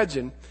can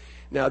imagine,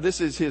 now this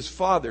is his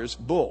father's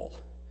bull.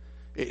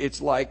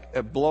 It's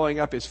like blowing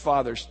up his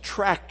father's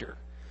tractor.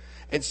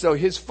 And so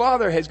his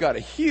father has got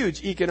a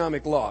huge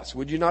economic loss.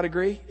 Would you not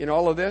agree in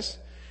all of this?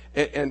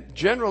 And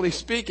generally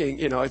speaking,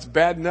 it's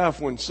bad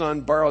enough when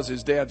son borrows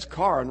his dad's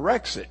car and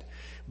wrecks it.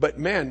 But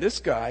man, this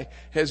guy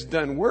has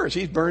done worse.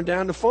 He's burned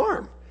down the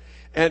farm.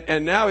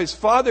 And now his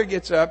father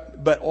gets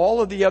up, but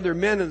all of the other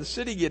men in the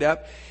city get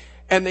up,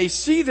 and they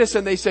see this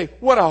and they say,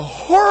 what a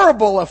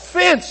horrible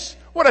offense.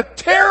 What a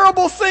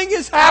terrible thing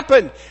has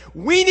happened.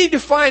 We need to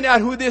find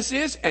out who this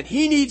is, and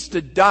he needs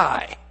to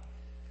die.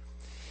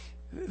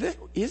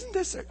 Isn't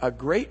this a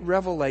great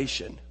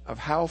revelation of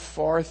how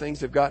far things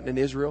have gotten in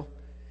Israel?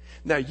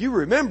 Now, you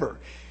remember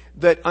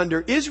that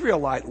under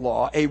Israelite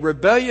law, a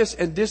rebellious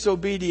and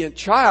disobedient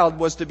child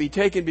was to be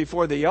taken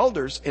before the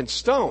elders and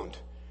stoned.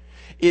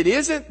 It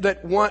isn't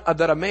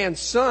that a man's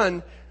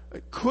son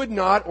could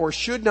not or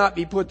should not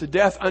be put to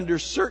death under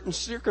certain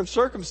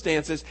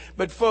circumstances.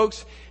 But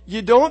folks,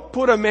 you don't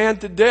put a man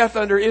to death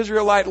under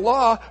Israelite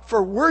law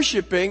for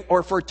worshiping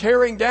or for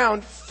tearing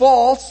down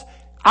false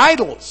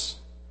idols.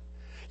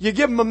 You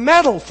give him a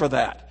medal for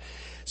that.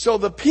 So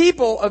the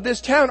people of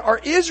this town are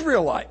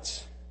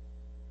Israelites.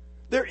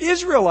 They're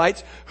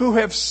Israelites who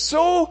have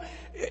so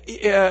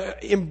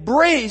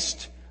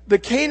embraced the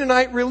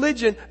Canaanite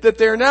religion that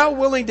they're now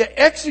willing to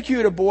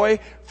execute a boy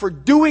for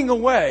doing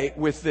away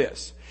with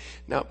this.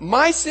 Now,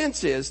 my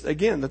sense is,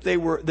 again, that they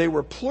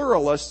were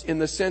pluralists in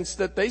the sense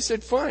that they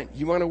said, fine,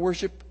 you want to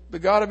worship the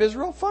God of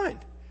Israel? Fine.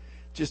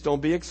 Just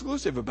don't be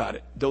exclusive about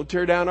it. Don't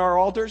tear down our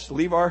altars.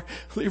 Leave our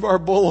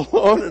bull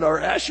alone and our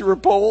Asherah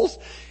poles.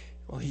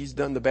 Well, he's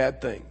done the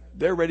bad thing.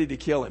 They're ready to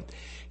kill him.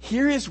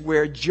 Here is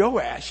where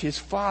Joash, his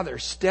father,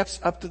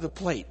 steps up to the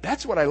plate.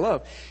 That's what I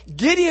love.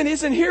 Gideon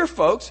isn't here,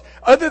 folks,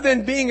 other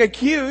than being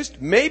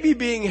accused, maybe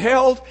being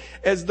held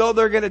as though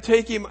they're going to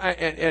take him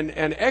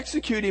and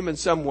execute him in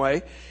some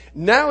way.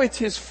 Now it's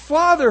his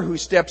father who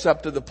steps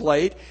up to the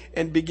plate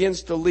and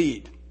begins to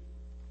lead.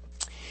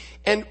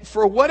 And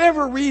for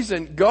whatever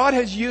reason, God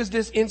has used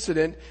this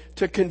incident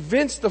to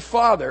convince the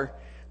father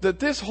that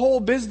this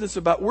whole business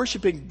about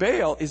worshiping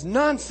Baal is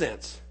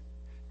nonsense.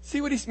 See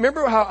what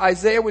remember how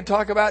Isaiah would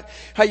talk about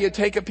how you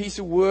take a piece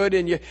of wood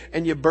and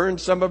you burn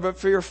some of it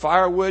for your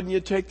firewood, and you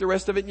take the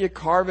rest of it and you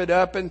carve it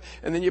up, and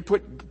then you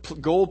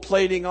put gold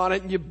plating on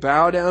it and you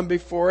bow down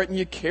before it and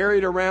you carry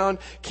it around,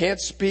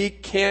 can't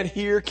speak, can't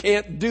hear,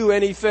 can't do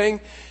anything,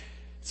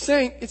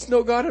 saying it's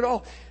no God at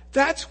all.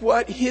 That's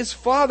what his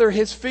father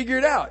has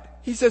figured out.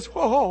 He says,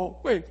 whoa,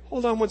 wait,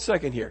 hold on one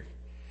second here.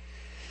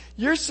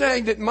 You're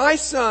saying that my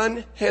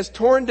son has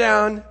torn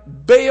down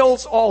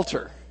Baal's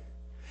altar.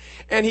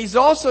 And he's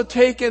also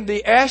taken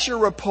the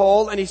Asherah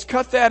pole and he's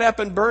cut that up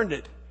and burned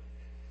it.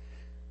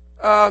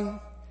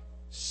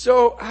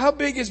 So how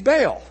big is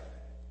Baal?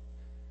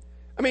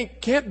 I mean,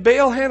 can't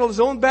Baal handle his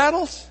own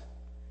battles?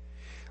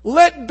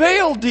 Let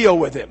Baal deal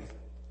with him.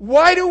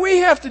 Why do we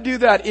have to do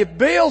that? If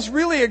Baal's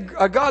really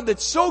a God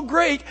that's so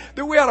great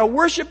that we ought to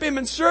worship him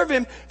and serve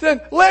him, then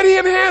let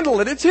him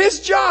handle it. It's his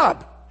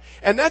job.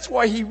 And that's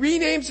why he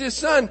renames his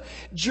son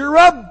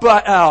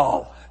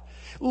Jerubbaal.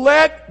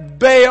 Let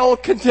Baal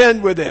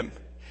contend with him.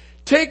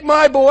 Take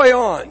my boy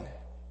on,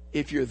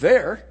 if you're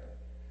there.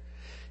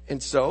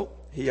 And so,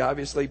 he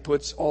obviously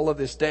puts all of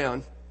this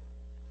down.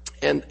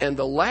 And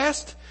the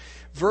last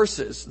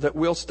verses that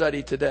we'll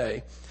study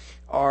today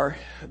are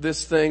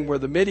this thing where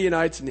the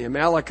Midianites and the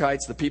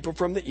Amalekites, the people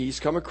from the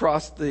east, come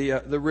across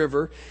the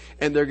river,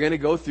 and they're going to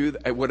go through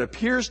what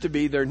appears to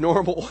be their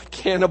normal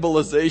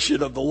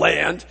cannibalization of the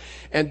land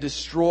and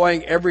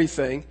destroying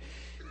everything.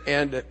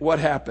 And what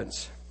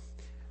happens?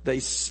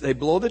 They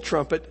blow the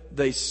trumpet.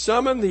 They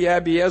summon the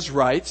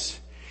Abiezrites.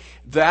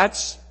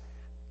 That's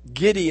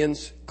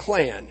Gideon's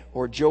clan,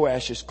 or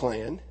Joash's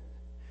clan.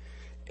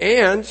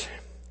 And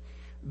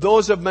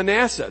those of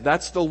Manasseh,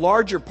 that's the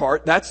larger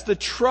part. That's the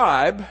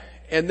tribe.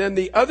 And then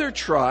the other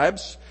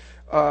tribes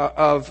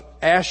of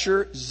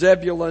Asher,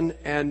 Zebulun,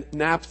 and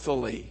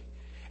Naphtali.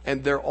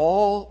 And they're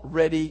all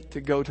ready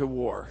to go to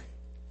war.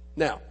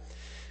 Now,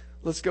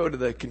 let's go to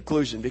the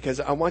conclusion,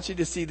 because I want you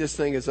to see this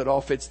thing as it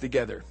all fits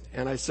together.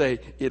 And I say,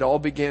 it all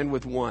began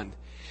with one.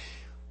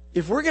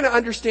 If we're going to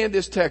understand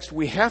this text,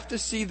 we have to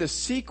see the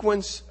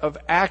sequence of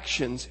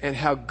actions and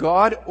how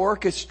God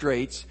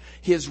orchestrates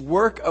his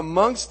work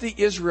amongst the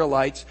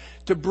Israelites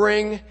to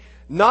bring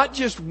not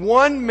just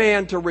one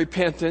man to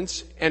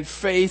repentance and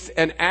faith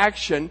and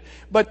action,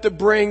 but to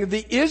bring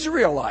the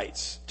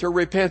Israelites to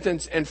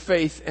repentance and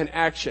faith and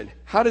action.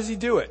 How does he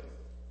do it?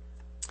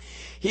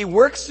 He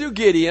works through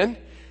Gideon.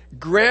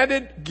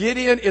 Granted,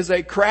 Gideon is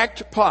a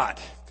cracked pot.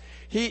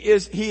 He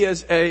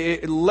is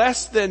a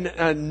less than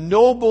a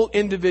noble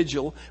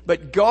individual,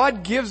 but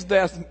God gives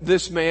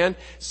this man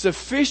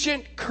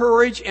sufficient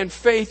courage and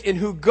faith in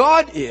who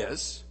God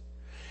is,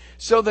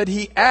 so that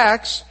he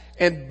acts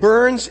and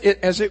burns it,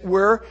 as it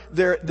were,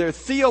 their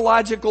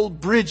theological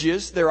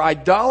bridges, their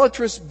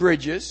idolatrous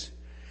bridges.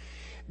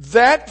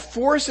 That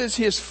forces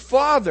his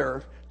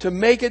father to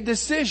make a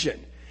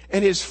decision.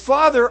 And his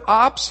father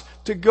opts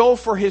to go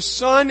for his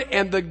son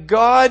and the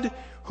God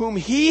whom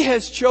he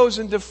has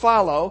chosen to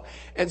follow.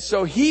 And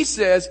so he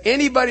says,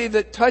 anybody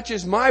that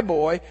touches my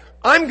boy,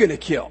 I'm going to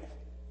kill.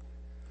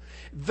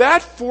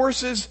 That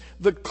forces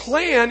the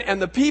clan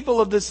and the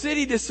people of the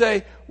city to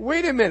say,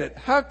 wait a minute,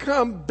 how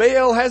come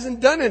Baal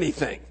hasn't done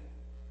anything?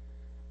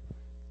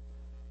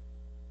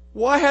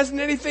 Why hasn't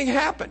anything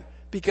happened?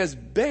 Because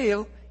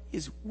Baal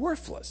is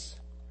worthless.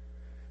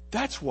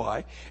 That's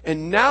why.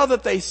 And now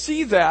that they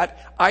see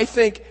that, I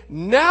think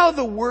now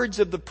the words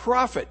of the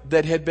prophet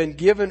that had been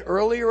given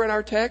earlier in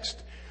our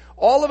text,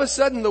 all of a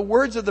sudden the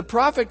words of the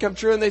prophet come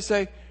true and they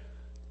say,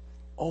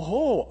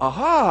 oh,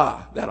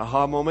 aha, that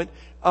aha moment.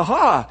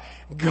 Aha,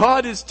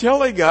 God is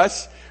telling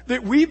us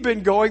that we've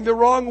been going the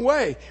wrong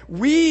way.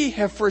 We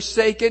have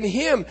forsaken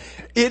him.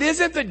 It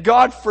isn't that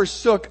God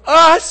forsook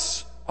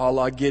us, a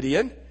la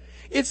Gideon.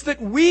 It's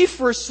that we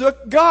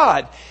forsook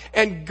God.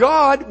 And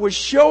God was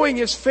showing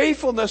his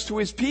faithfulness to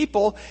his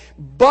people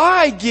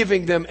by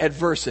giving them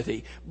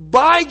adversity,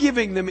 by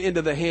giving them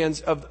into the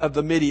hands of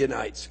the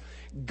Midianites.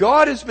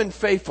 God has been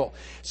faithful.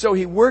 So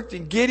he worked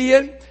in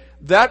Gideon.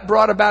 That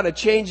brought about a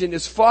change in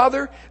his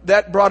father.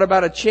 That brought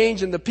about a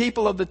change in the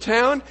people of the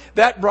town.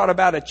 That brought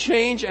about a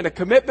change and a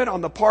commitment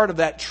on the part of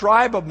that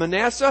tribe of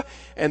Manasseh.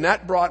 And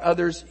that brought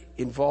others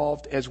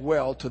involved as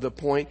well, to the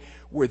point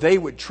where they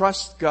would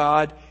trust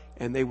God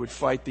and they would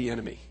fight the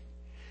enemy.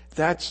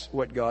 That's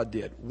what God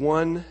did.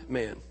 One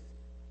man.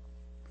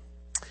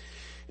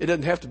 It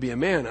doesn't have to be a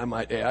man, I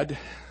might add.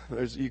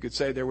 You could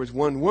say there was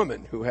one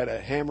woman who had a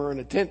hammer and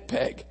a tent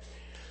peg.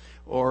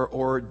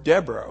 Or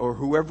Deborah, or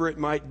whoever it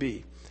might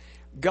be.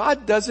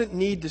 God doesn't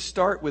need to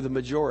start with a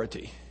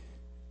majority.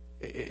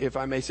 If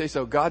I may say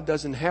so, God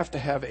doesn't have to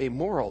have a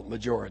moral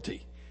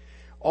majority.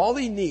 All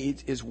he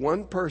needs is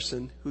one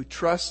person who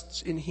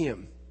trusts in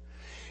him.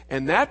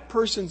 And that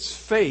person's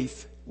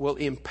faith will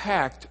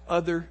impact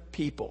other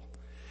people.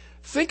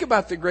 Think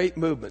about the great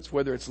movements,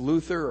 whether it's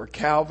Luther or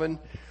Calvin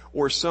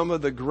or some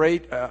of the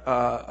great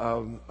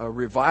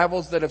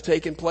revivals that have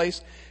taken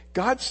place.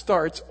 God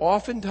starts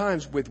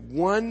oftentimes with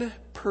one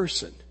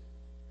person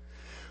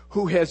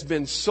who has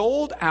been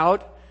sold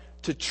out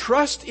to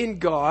trust in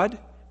God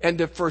and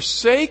to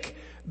forsake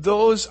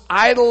those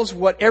idols,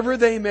 whatever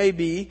they may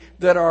be,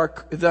 that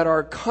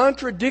are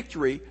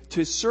contradictory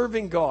to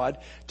serving God,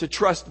 to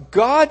trust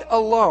God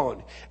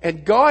alone.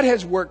 And God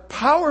has worked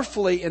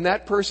powerfully in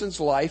that person's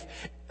life,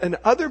 and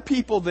other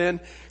people then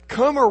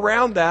come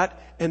around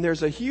that, and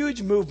there's a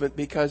huge movement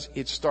because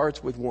it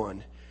starts with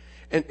one.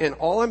 And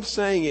all I'm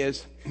saying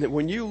is that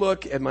when you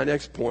look at my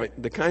next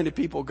point, the kind of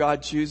people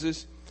God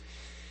chooses,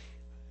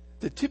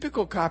 the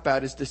typical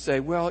cop-out is to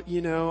say, well,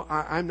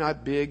 I'm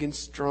not big and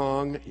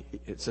strong.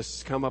 It's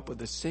just come up with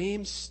the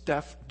same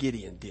stuff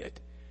Gideon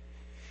did.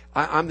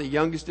 I'm the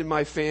youngest in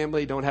my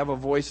family, don't have a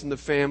voice in the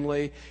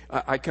family.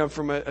 I come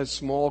from a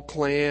small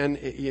clan.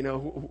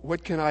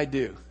 What can I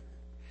do?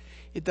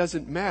 It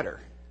doesn't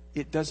matter.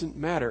 It doesn't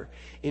matter.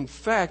 In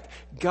fact,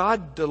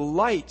 God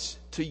delights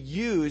to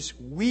use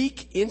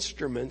weak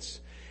instruments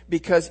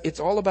because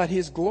it's all about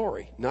His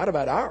glory, not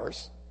about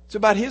ours. It's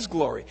about His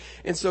glory.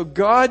 And so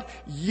God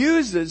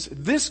uses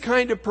this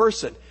kind of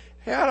person.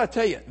 Hey, I ought to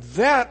tell you,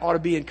 that ought to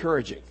be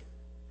encouraging.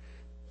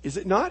 Is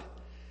it not?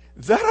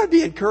 That ought to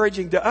be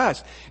encouraging to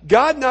us.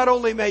 God not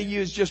only may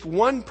use just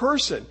one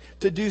person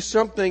to do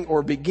something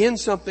or begin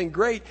something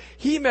great,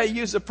 He may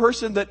use a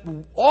person that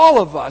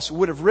all of us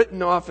would have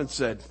written off and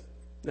said,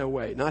 no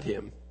way, not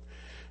him,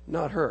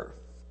 not her.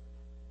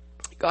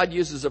 God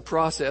uses a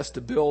process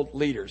to build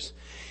leaders.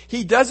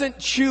 He doesn't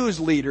choose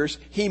leaders,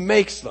 He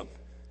makes them.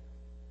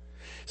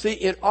 See,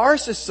 in our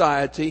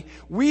society,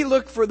 we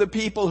look for the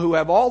people who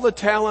have all the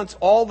talents,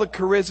 all the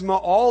charisma,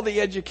 all the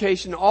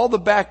education, all the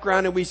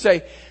background, and we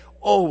say,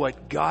 oh,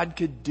 what God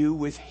could do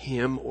with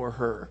him or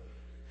her.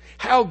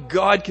 How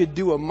God could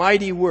do a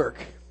mighty work.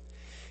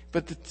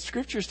 But the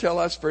scriptures tell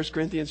us, 1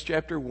 Corinthians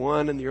chapter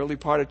 1 and the early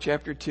part of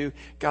chapter 2,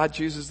 God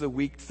chooses the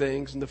weak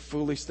things and the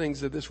foolish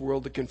things of this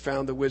world to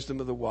confound the wisdom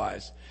of the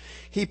wise.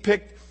 He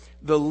picked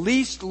the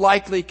least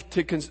likely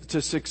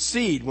to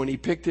succeed when He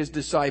picked His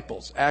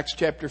disciples. Acts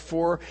chapter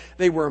 4,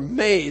 they were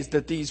amazed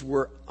that these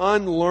were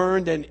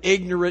unlearned and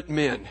ignorant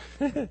men.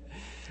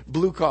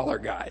 Blue-collar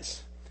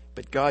guys.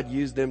 But God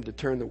used them to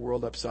turn the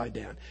world upside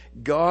down.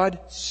 God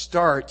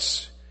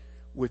starts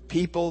with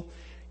people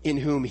in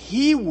whom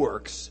He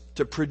works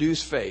to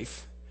produce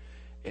faith,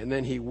 and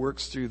then He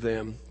works through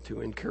them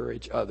to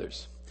encourage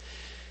others.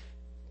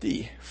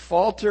 The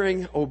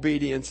faltering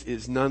obedience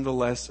is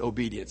nonetheless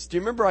obedience. Do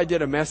you remember I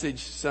did a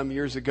message some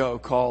years ago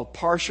called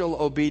Partial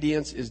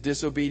Obedience is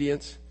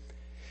Disobedience?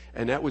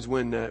 And that was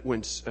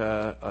when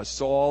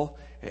Saul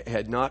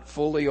had not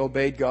fully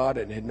obeyed God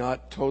and had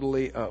not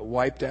totally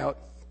wiped out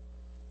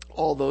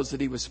all those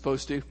that he was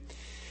supposed to.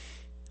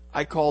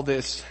 I call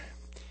this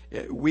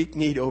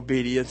weak-kneed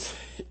obedience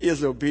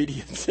is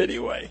obedience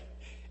anyway.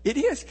 It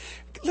is.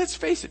 Let's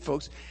face it,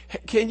 folks.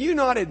 Can you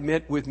not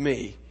admit with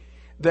me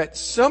that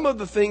some of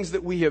the things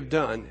that we have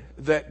done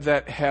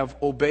that have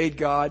obeyed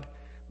God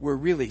were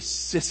really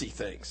sissy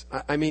things?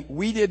 I mean,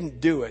 we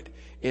didn't do it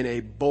in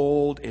a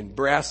bold and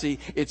brassy.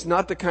 It's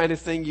not the kind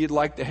of thing you'd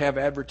like to have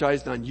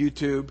advertised on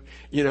YouTube.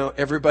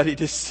 Everybody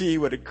to see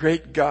what a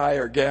great guy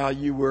or gal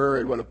you were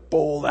and what a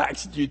bold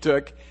action you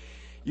took.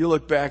 You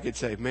look back and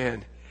say,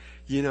 man,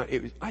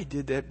 I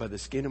did that by the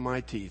skin of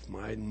my teeth.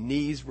 My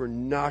knees were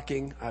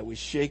knocking. I was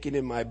shaking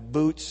in my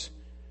boots.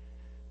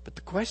 But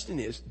the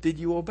question is, did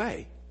you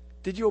obey?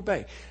 Did you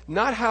obey?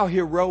 Not how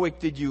heroic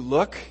did you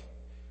look,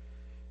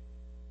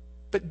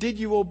 but did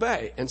you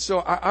obey? And so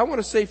I want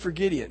to say for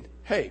Gideon,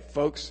 hey,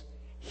 folks,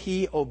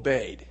 he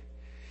obeyed.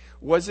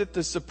 Was it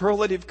the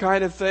superlative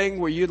kind of thing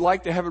where you'd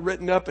like to have it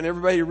written up and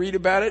everybody read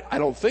about it? I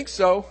don't think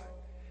so.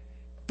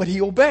 But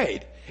he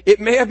obeyed. It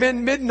may have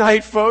been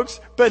midnight,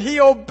 folks, but he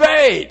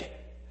obeyed.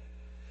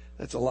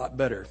 That's a lot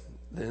better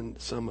than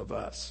some of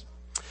us.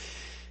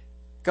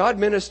 God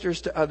ministers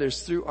to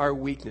others through our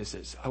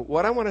weaknesses.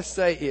 What I want to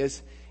say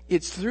is,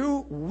 it's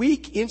through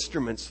weak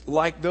instruments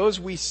like those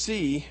we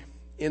see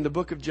in the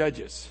book of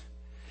Judges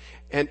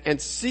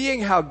and seeing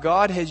how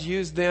God has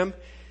used them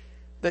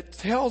that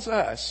tells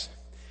us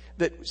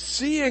that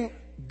seeing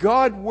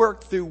God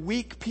work through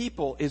weak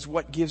people is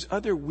what gives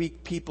other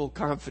weak people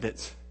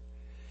confidence.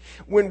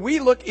 When we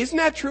look, isn't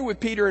that true with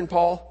Peter and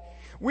Paul?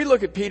 We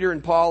look at Peter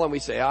and Paul and we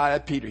say,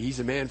 that Peter, he's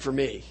a man for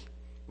me.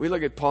 We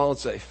look at Paul and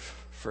say,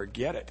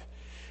 forget it.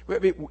 I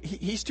mean,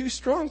 he's too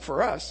strong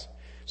for us.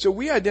 So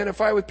we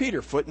identify with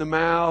Peter, foot in the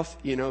mouth,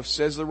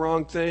 says the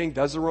wrong thing,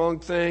 does the wrong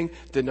thing,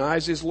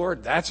 denies his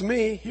Lord. That's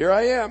me. Here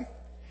I am.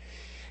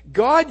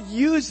 God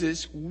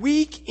uses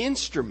weak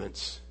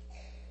instruments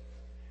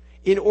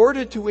in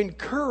order to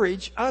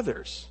encourage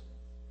others.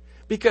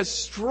 Because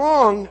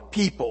strong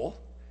people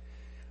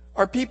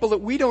are people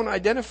that we don't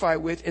identify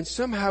with, and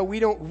somehow we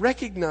don't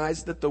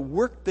recognize that the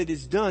work that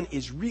is done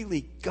is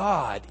really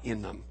God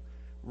in them,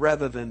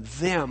 rather than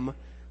them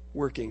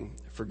working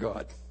for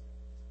God.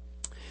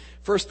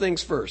 First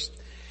things first.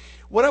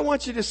 What I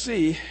want you to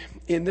see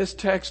in this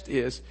text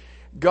is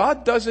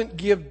God doesn't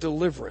give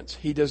deliverance.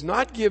 He does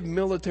not give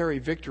military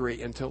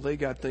victory until they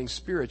got things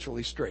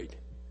spiritually straight.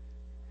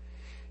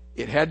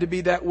 It had to be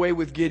that way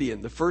with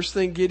Gideon. The first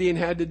thing Gideon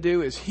had to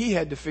do is he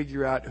had to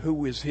figure out who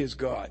was his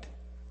God.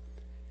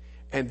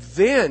 And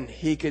then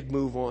he could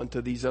move on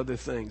to these other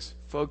things.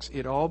 Folks,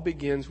 it all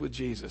begins with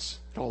Jesus.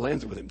 It all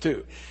ends with him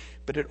too.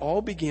 But it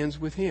all begins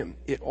with him.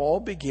 It all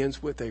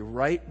begins with a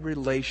right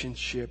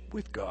relationship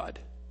with God.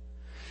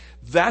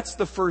 That's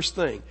the first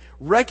thing.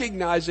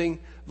 Recognizing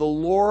the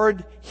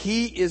Lord,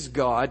 He is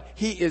God.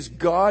 He is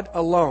God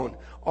alone.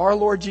 Our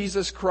Lord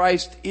Jesus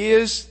Christ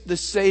is the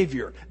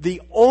Savior,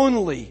 the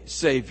only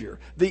Savior,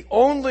 the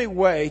only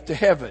way to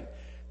heaven,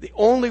 the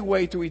only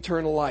way to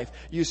eternal life.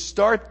 You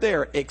start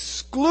there,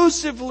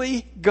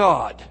 exclusively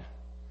God.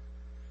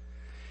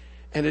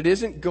 And it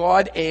isn't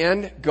God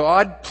and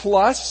God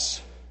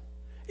plus.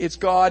 It's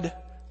God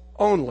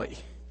only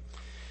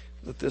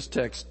that this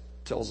text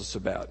tells us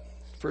about.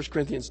 1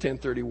 Corinthians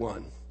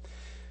 10:31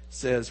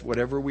 says,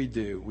 whatever we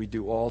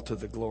do all to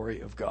the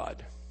glory of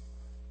God.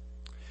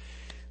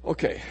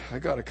 Okay, I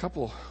got a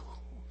couple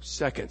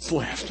seconds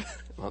left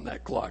on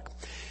that clock.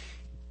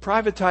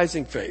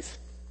 Privatizing faith.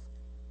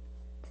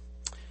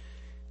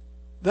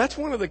 That's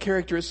one of the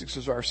characteristics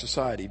of our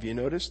society. Have you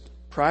noticed?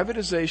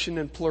 Privatization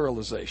and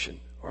pluralization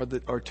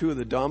are two of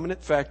the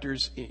dominant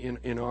factors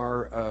in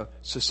our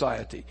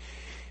society.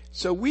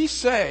 So we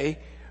say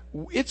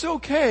it's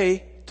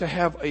okay to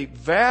have a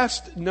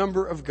vast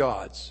number of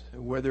gods,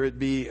 whether it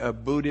be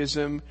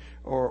Buddhism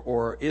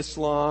or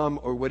Islam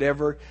or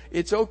whatever.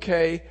 It's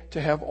okay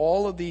to have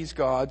all of these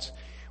gods.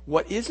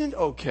 What isn't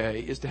okay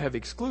is to have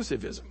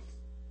exclusivism.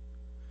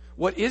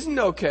 What isn't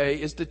okay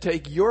is to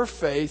take your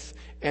faith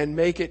and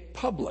make it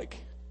public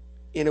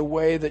in a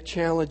way that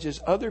challenges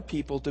other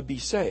people to be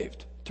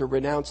saved, to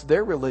renounce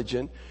their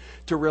religion,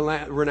 to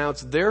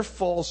renounce their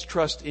false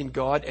trust in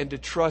God and to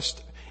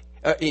trust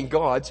in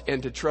gods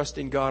and to trust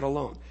in God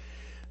alone.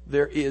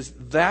 There is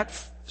that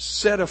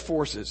set of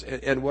forces.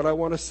 And what I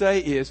want to say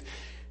is,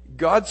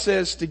 God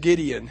says to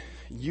Gideon,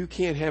 you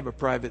can't have a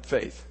private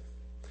faith.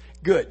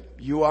 Good.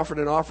 You offered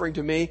an offering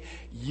to me.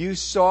 You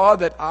saw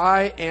that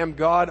I am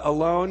God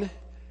alone.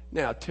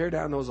 Now tear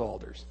down those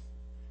altars.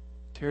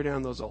 Tear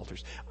down those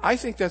altars. I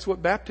think that's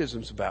what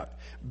baptism's about.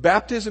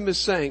 Baptism is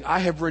saying, I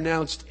have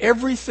renounced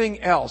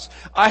everything else.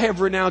 I have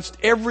renounced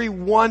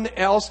everyone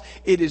else.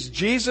 It is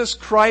Jesus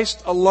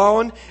Christ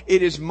alone.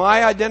 It is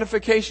my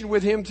identification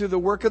with Him through the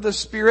work of the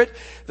Spirit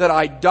that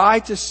I die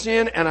to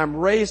sin and I'm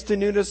raised to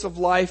newness of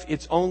life.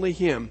 It's only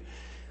Him.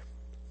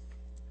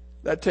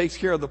 That takes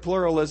care of the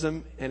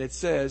pluralism, and it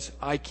says,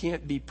 I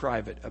can't be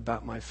private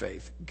about my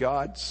faith.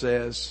 God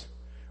says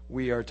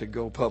we are to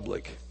go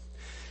public.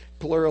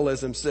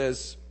 Pluralism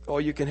says, oh,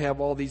 you can have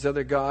all these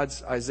other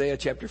gods. Isaiah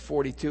chapter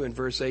 42 and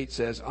verse 8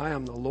 says, I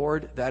am the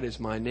Lord, that is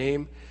my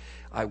name.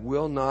 I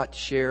will not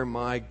share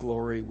my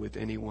glory with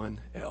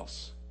anyone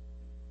else.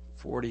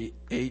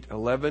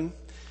 48:11,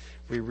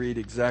 we read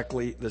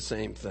exactly the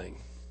same thing.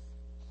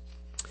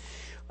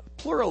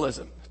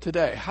 Pluralism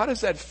today, how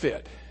does that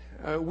fit?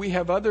 We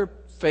have other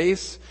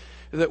faiths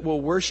that will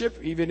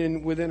worship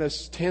even within a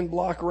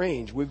 10-block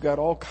range. We've got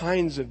all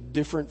kinds of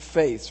different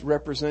faiths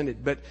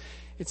represented, but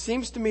it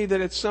seems to me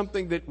that it's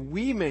something that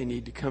we may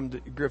need to come to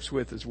grips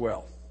with as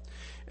well.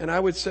 And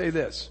I would say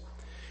this.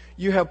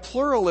 You have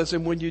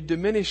pluralism when you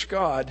diminish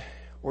God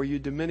or you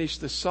diminish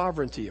the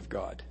sovereignty of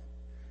God.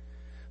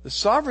 The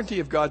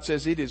sovereignty of God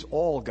says it is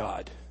all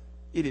God.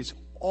 It is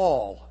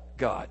all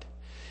God.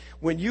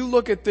 When you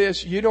look at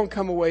this, you don't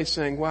come away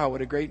saying, wow,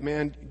 what a great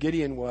man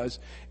Gideon was.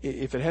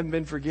 If it hadn't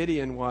been for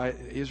Gideon, why,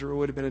 Israel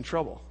would have been in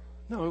trouble.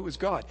 No, it was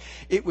God.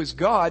 It was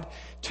God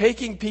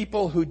taking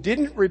people who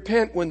didn't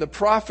repent when the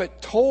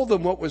prophet told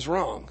them what was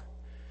wrong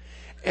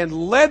and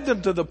led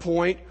them to the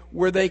point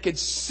where they could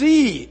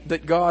see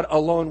that God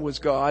alone was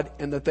God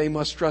and that they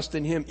must trust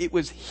in Him. It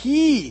was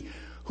He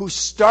who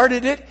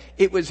started it.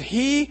 It was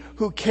He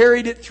who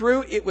carried it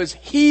through. It was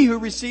He who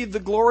received the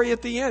glory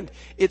at the end.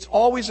 It's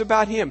always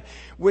about Him.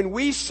 When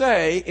we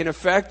say, in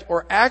effect,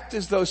 or act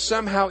as though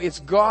somehow it's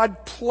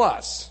God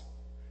plus,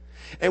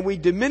 and we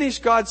diminish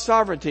God's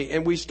sovereignty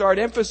and we start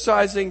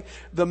emphasizing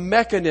the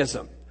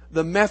mechanism,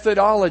 the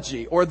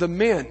methodology, or the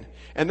men.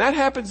 And that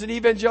happens in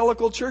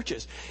evangelical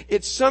churches.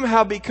 It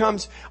somehow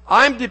becomes,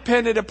 I'm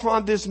dependent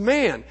upon this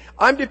man.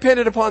 I'm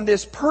dependent upon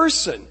this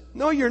person.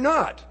 No, you're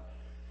not.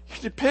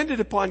 You're dependent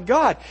upon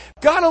God.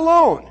 God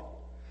alone.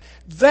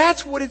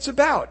 That's what it's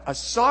about. A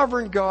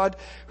sovereign God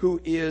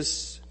who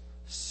is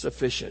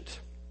sufficient.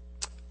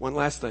 One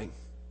last thing.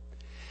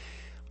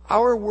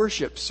 Our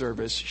worship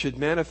service should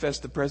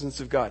manifest the presence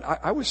of God.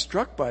 I was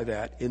struck by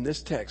that in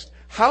this text.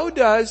 How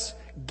does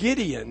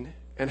Gideon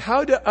and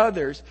how do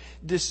others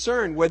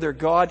discern whether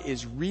God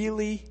is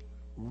really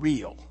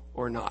real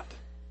or not?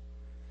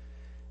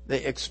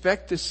 They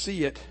expect to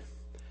see it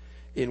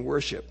in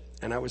worship.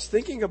 And I was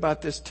thinking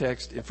about this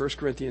text in 1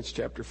 Corinthians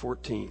chapter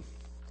 14.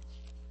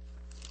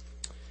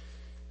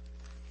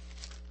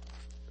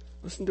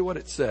 Listen to what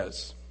it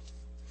says.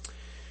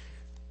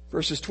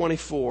 Verses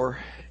 24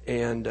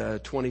 and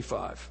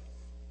 25.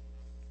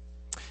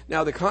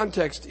 Now the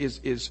context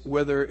is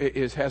whether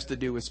it has to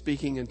do with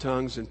speaking in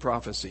tongues and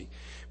prophecy.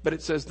 But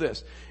it says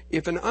this.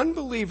 If an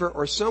unbeliever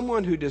or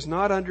someone who does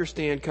not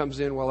understand comes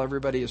in while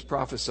everybody is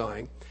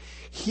prophesying,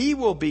 he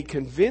will be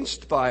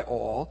convinced by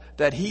all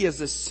that he is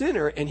a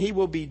sinner, and he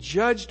will be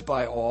judged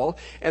by all,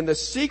 and the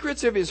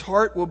secrets of his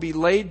heart will be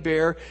laid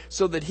bare,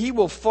 so that he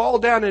will fall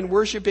down and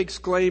worship,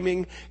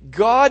 exclaiming,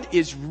 God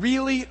is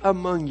really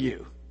among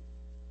you.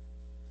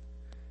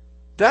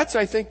 That's,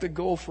 I think, the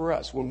goal for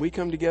us. When we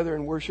come together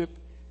and worship,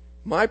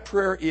 my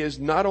prayer is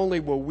not only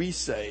will we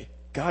say,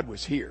 God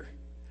was here,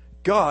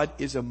 God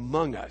is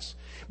among us.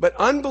 But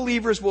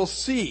unbelievers will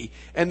see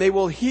and they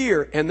will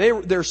hear and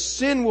their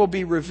sin will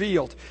be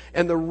revealed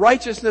and the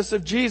righteousness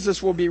of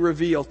Jesus will be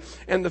revealed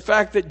and the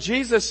fact that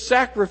Jesus'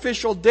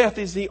 sacrificial death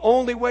is the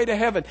only way to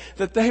heaven,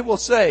 that they will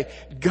say,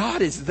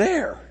 God is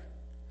there.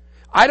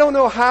 I don't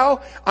know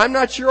how. I'm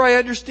not sure I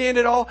understand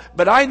it all,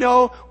 but I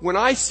know when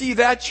I see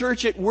that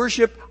church at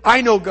worship,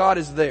 I know God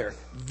is there.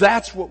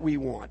 That's what we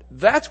want.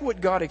 That's what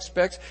God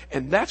expects,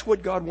 and that's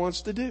what God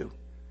wants to do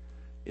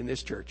in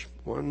this church.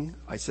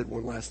 I said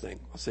one last thing.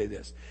 I'll say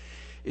this.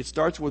 It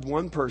starts with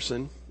one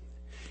person,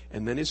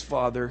 and then his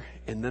father,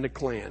 and then a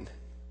clan.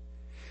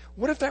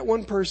 What if that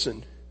one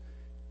person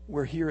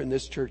were here in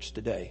this church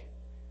today?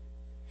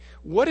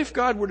 What if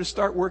God were to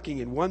start working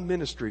in one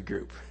ministry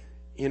group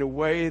in a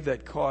way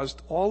that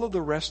caused all of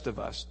the rest of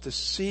us to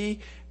see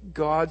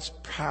God's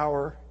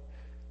power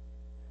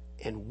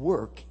and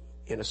work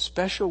in a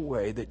special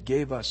way that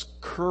gave us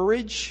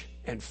courage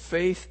and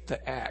faith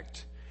to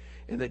act,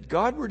 and that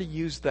God were to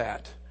use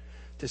that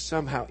to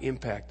somehow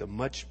impact a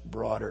much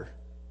broader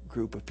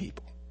group of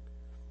people?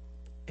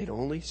 It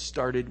only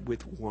started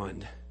with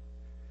one,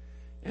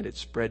 and it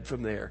spread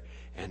from there,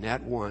 and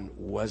that one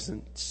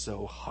wasn't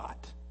so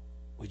hot.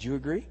 Would you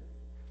agree?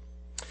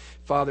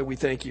 Father, we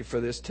thank you for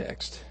this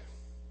text.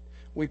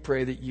 We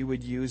pray that you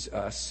would use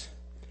us.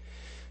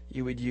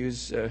 You would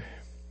use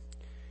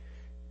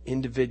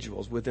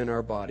individuals within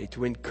our body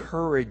to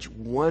encourage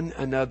one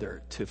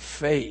another to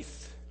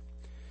faith,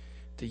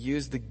 to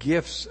use the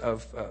gifts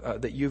of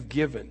that you've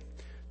given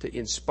to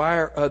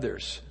inspire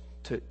others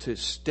to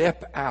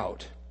step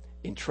out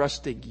in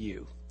trusting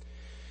you.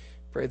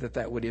 Pray that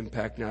that would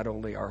impact not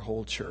only our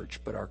whole church,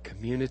 but our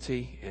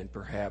community and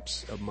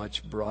perhaps a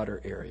much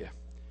broader area.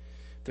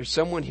 If there's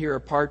someone here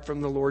apart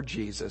from the Lord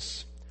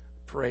Jesus,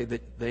 pray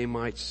that they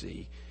might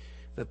see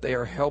that they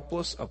are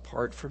helpless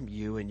apart from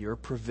you and your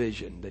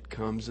provision that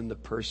comes in the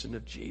person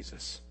of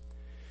Jesus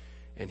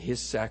and his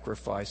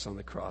sacrifice on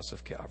the cross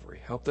of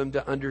Calvary. Help them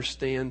to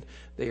understand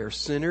they are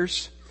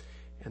sinners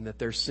and that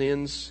their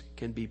sins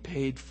can be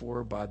paid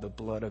for by the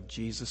blood of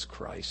Jesus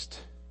Christ.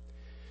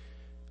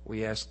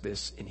 We ask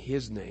this in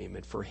his name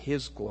and for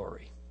his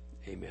glory.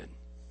 Amen.